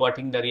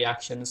aliquoting the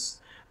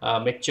reactions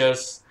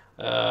mixtures,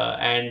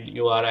 and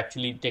you are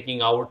actually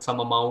taking out some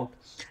amount,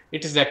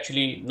 it is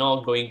actually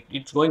not going,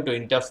 it's going to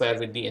interfere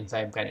with the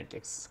enzyme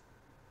kinetics.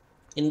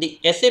 In the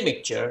assay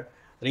mixture,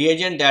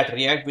 reagent that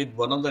react with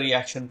one of the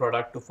reaction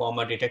product to form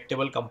a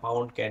detectable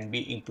compound can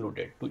be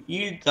included. To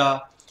yield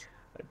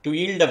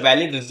the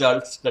valid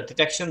results, the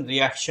detection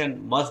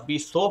reaction must be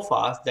so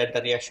fast that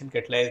the reaction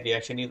catalyzed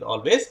reaction is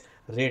always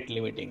rate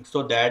limiting,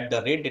 so that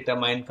the rate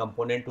determined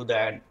component to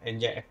the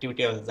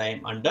activity of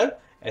enzyme under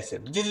assay.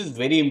 This is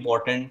very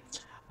important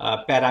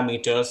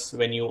parameters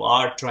when you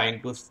are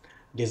trying to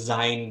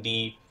design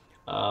the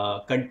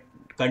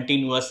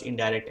continuous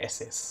indirect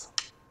assays.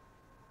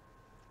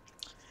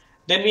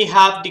 Then we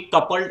have the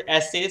coupled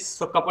assays.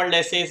 So coupled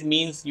assays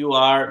means you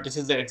are, this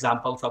is the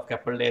examples of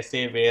coupled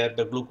assay, where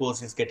the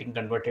glucose is getting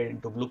converted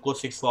into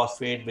glucose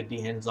 6-phosphate with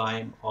the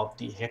enzyme of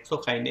the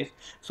hexokinase.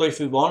 So if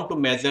we want to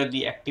measure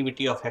the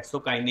activity of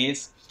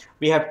hexokinase,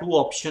 we have two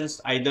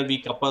options. Either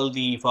we couple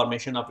the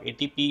formation of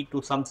ATP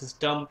to some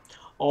system,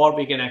 or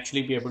we can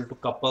actually be able to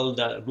couple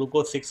the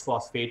glucose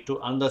 6-phosphate to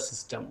another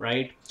system,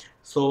 right?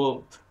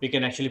 So we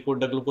can actually put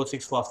the glucose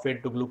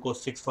 6-phosphate to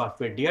glucose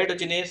 6-phosphate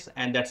dehydrogenase,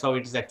 and that's how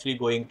it is actually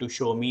going to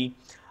show me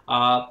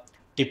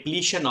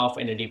depletion of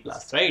NAD+,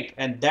 right?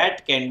 And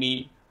that can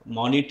be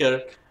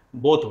monitored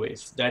both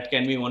ways. That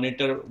can be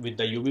monitored with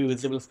the UV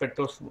visible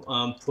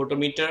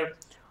spectrophotometer,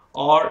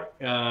 or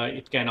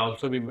it can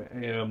also be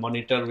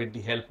monitored with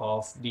the help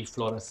of the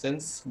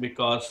fluorescence,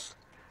 because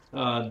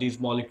these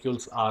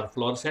molecules are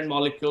fluorescent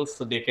molecules,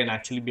 so they can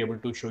actually be able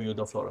to show you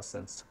the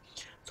fluorescence.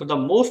 So the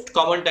most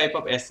common type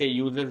of assay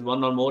uses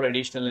one or more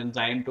additional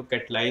enzyme to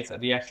catalyze a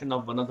reaction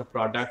of one of the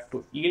product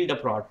to yield a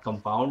product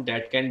compound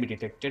that can be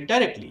detected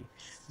directly.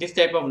 This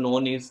type of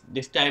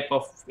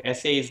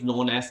assay is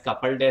known as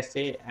coupled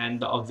assay, and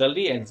the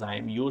auxiliary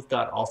enzyme used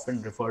are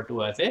often referred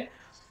to as a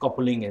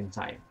coupling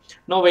enzyme.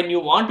 Now, when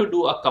you want to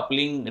do a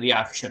coupling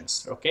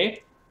reactions,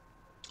 okay,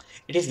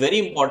 it is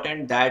very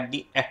important that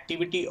the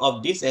activity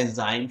of this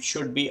enzyme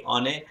should be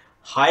on a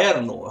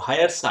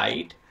higher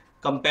side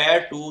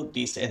compared to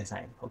this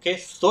enzyme, okay,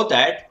 so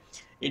that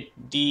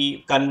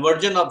the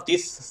conversion of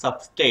this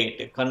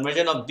substrate,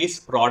 conversion of this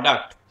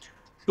product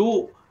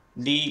to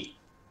the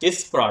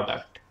this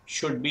product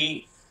should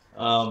be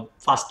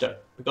faster,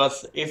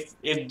 because if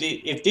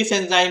this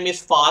enzyme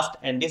is fast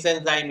and this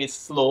enzyme is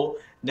slow,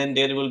 then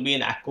there will be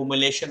an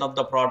accumulation of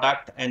the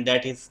product, and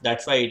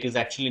that's why it is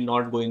actually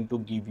not going to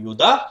give you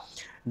the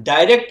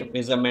direct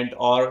measurement,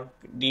 or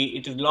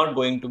it is not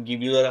going to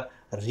give you the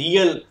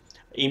real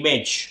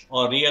image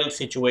or real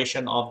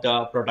situation of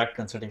the product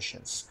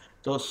concentrations.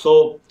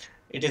 So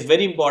it is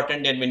very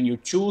important that when you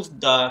choose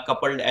the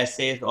coupled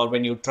assays, or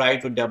when you try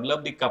to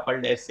develop the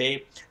coupled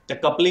assay, the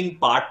coupling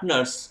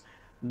partners,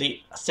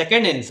 the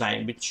second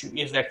enzyme, which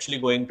is actually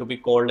going to be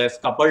called as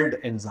coupled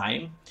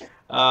enzyme,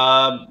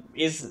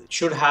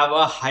 should have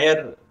a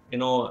higher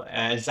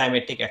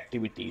enzymatic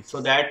activity,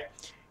 so that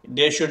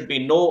there should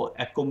be no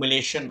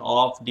accumulation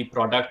of the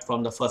product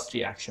from the first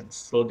reactions.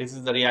 So this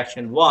is the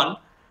reaction 1,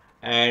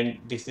 and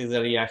this is the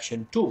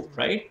reaction 2,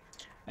 right?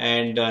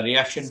 And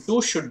reaction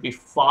 2 should be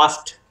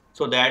fast,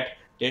 so that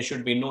there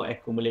should be no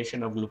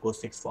accumulation of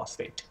glucose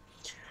 6-phosphate.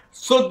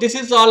 So this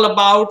is all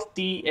about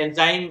the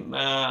enzyme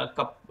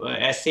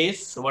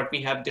assays. What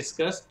we have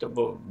discussed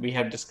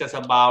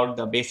about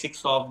the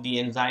basics of the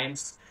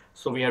enzymes.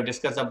 So we have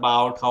discussed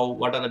about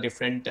what are the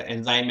different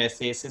enzyme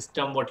assay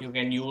system, what you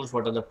can use,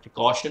 what are the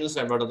precautions,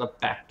 and what are the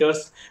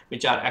factors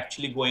which are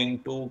actually going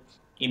to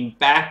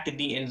impact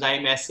the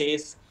enzyme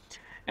assays.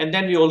 And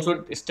then we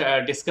also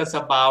discuss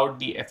about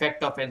the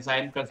effect of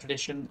enzyme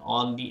concentration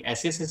on the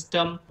assay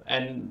system.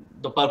 And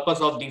the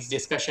purpose of this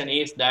discussion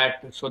is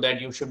that so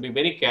that you should be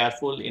very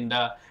careful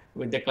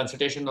with the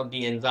concentration of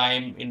the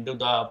enzyme into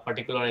the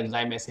particular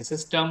enzyme assay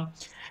system.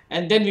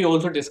 And then we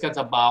also discuss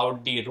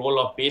about the role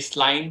of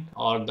baseline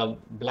or the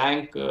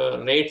blank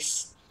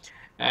rates,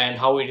 and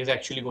how it is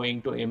actually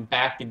going to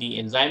impact the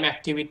enzyme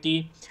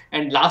activity.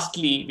 And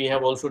lastly, we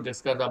have also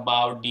discussed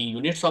about the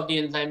units of the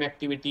enzyme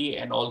activity,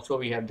 and also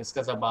we have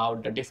discussed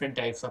about the different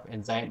types of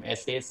enzyme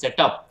assay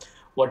setup,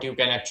 what you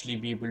can actually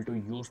be able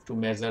to use to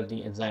measure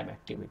the enzyme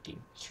activity.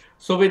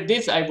 So with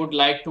this, I would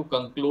like to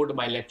conclude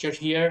my lecture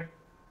here.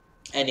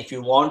 And if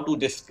you want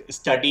to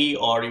study,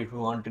 or if you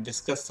want to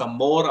discuss some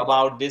more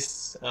about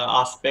this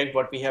aspect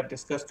what we have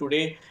discussed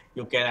today,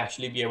 you can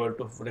actually be able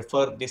to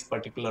refer this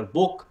particular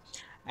book.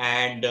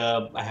 And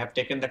I have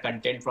taken the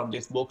content from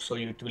this book, so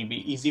it will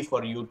be easy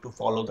for you to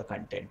follow the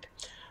content.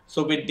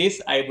 So with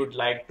this, I would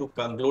like to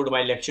conclude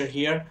my lecture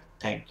here.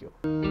 Thank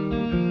you.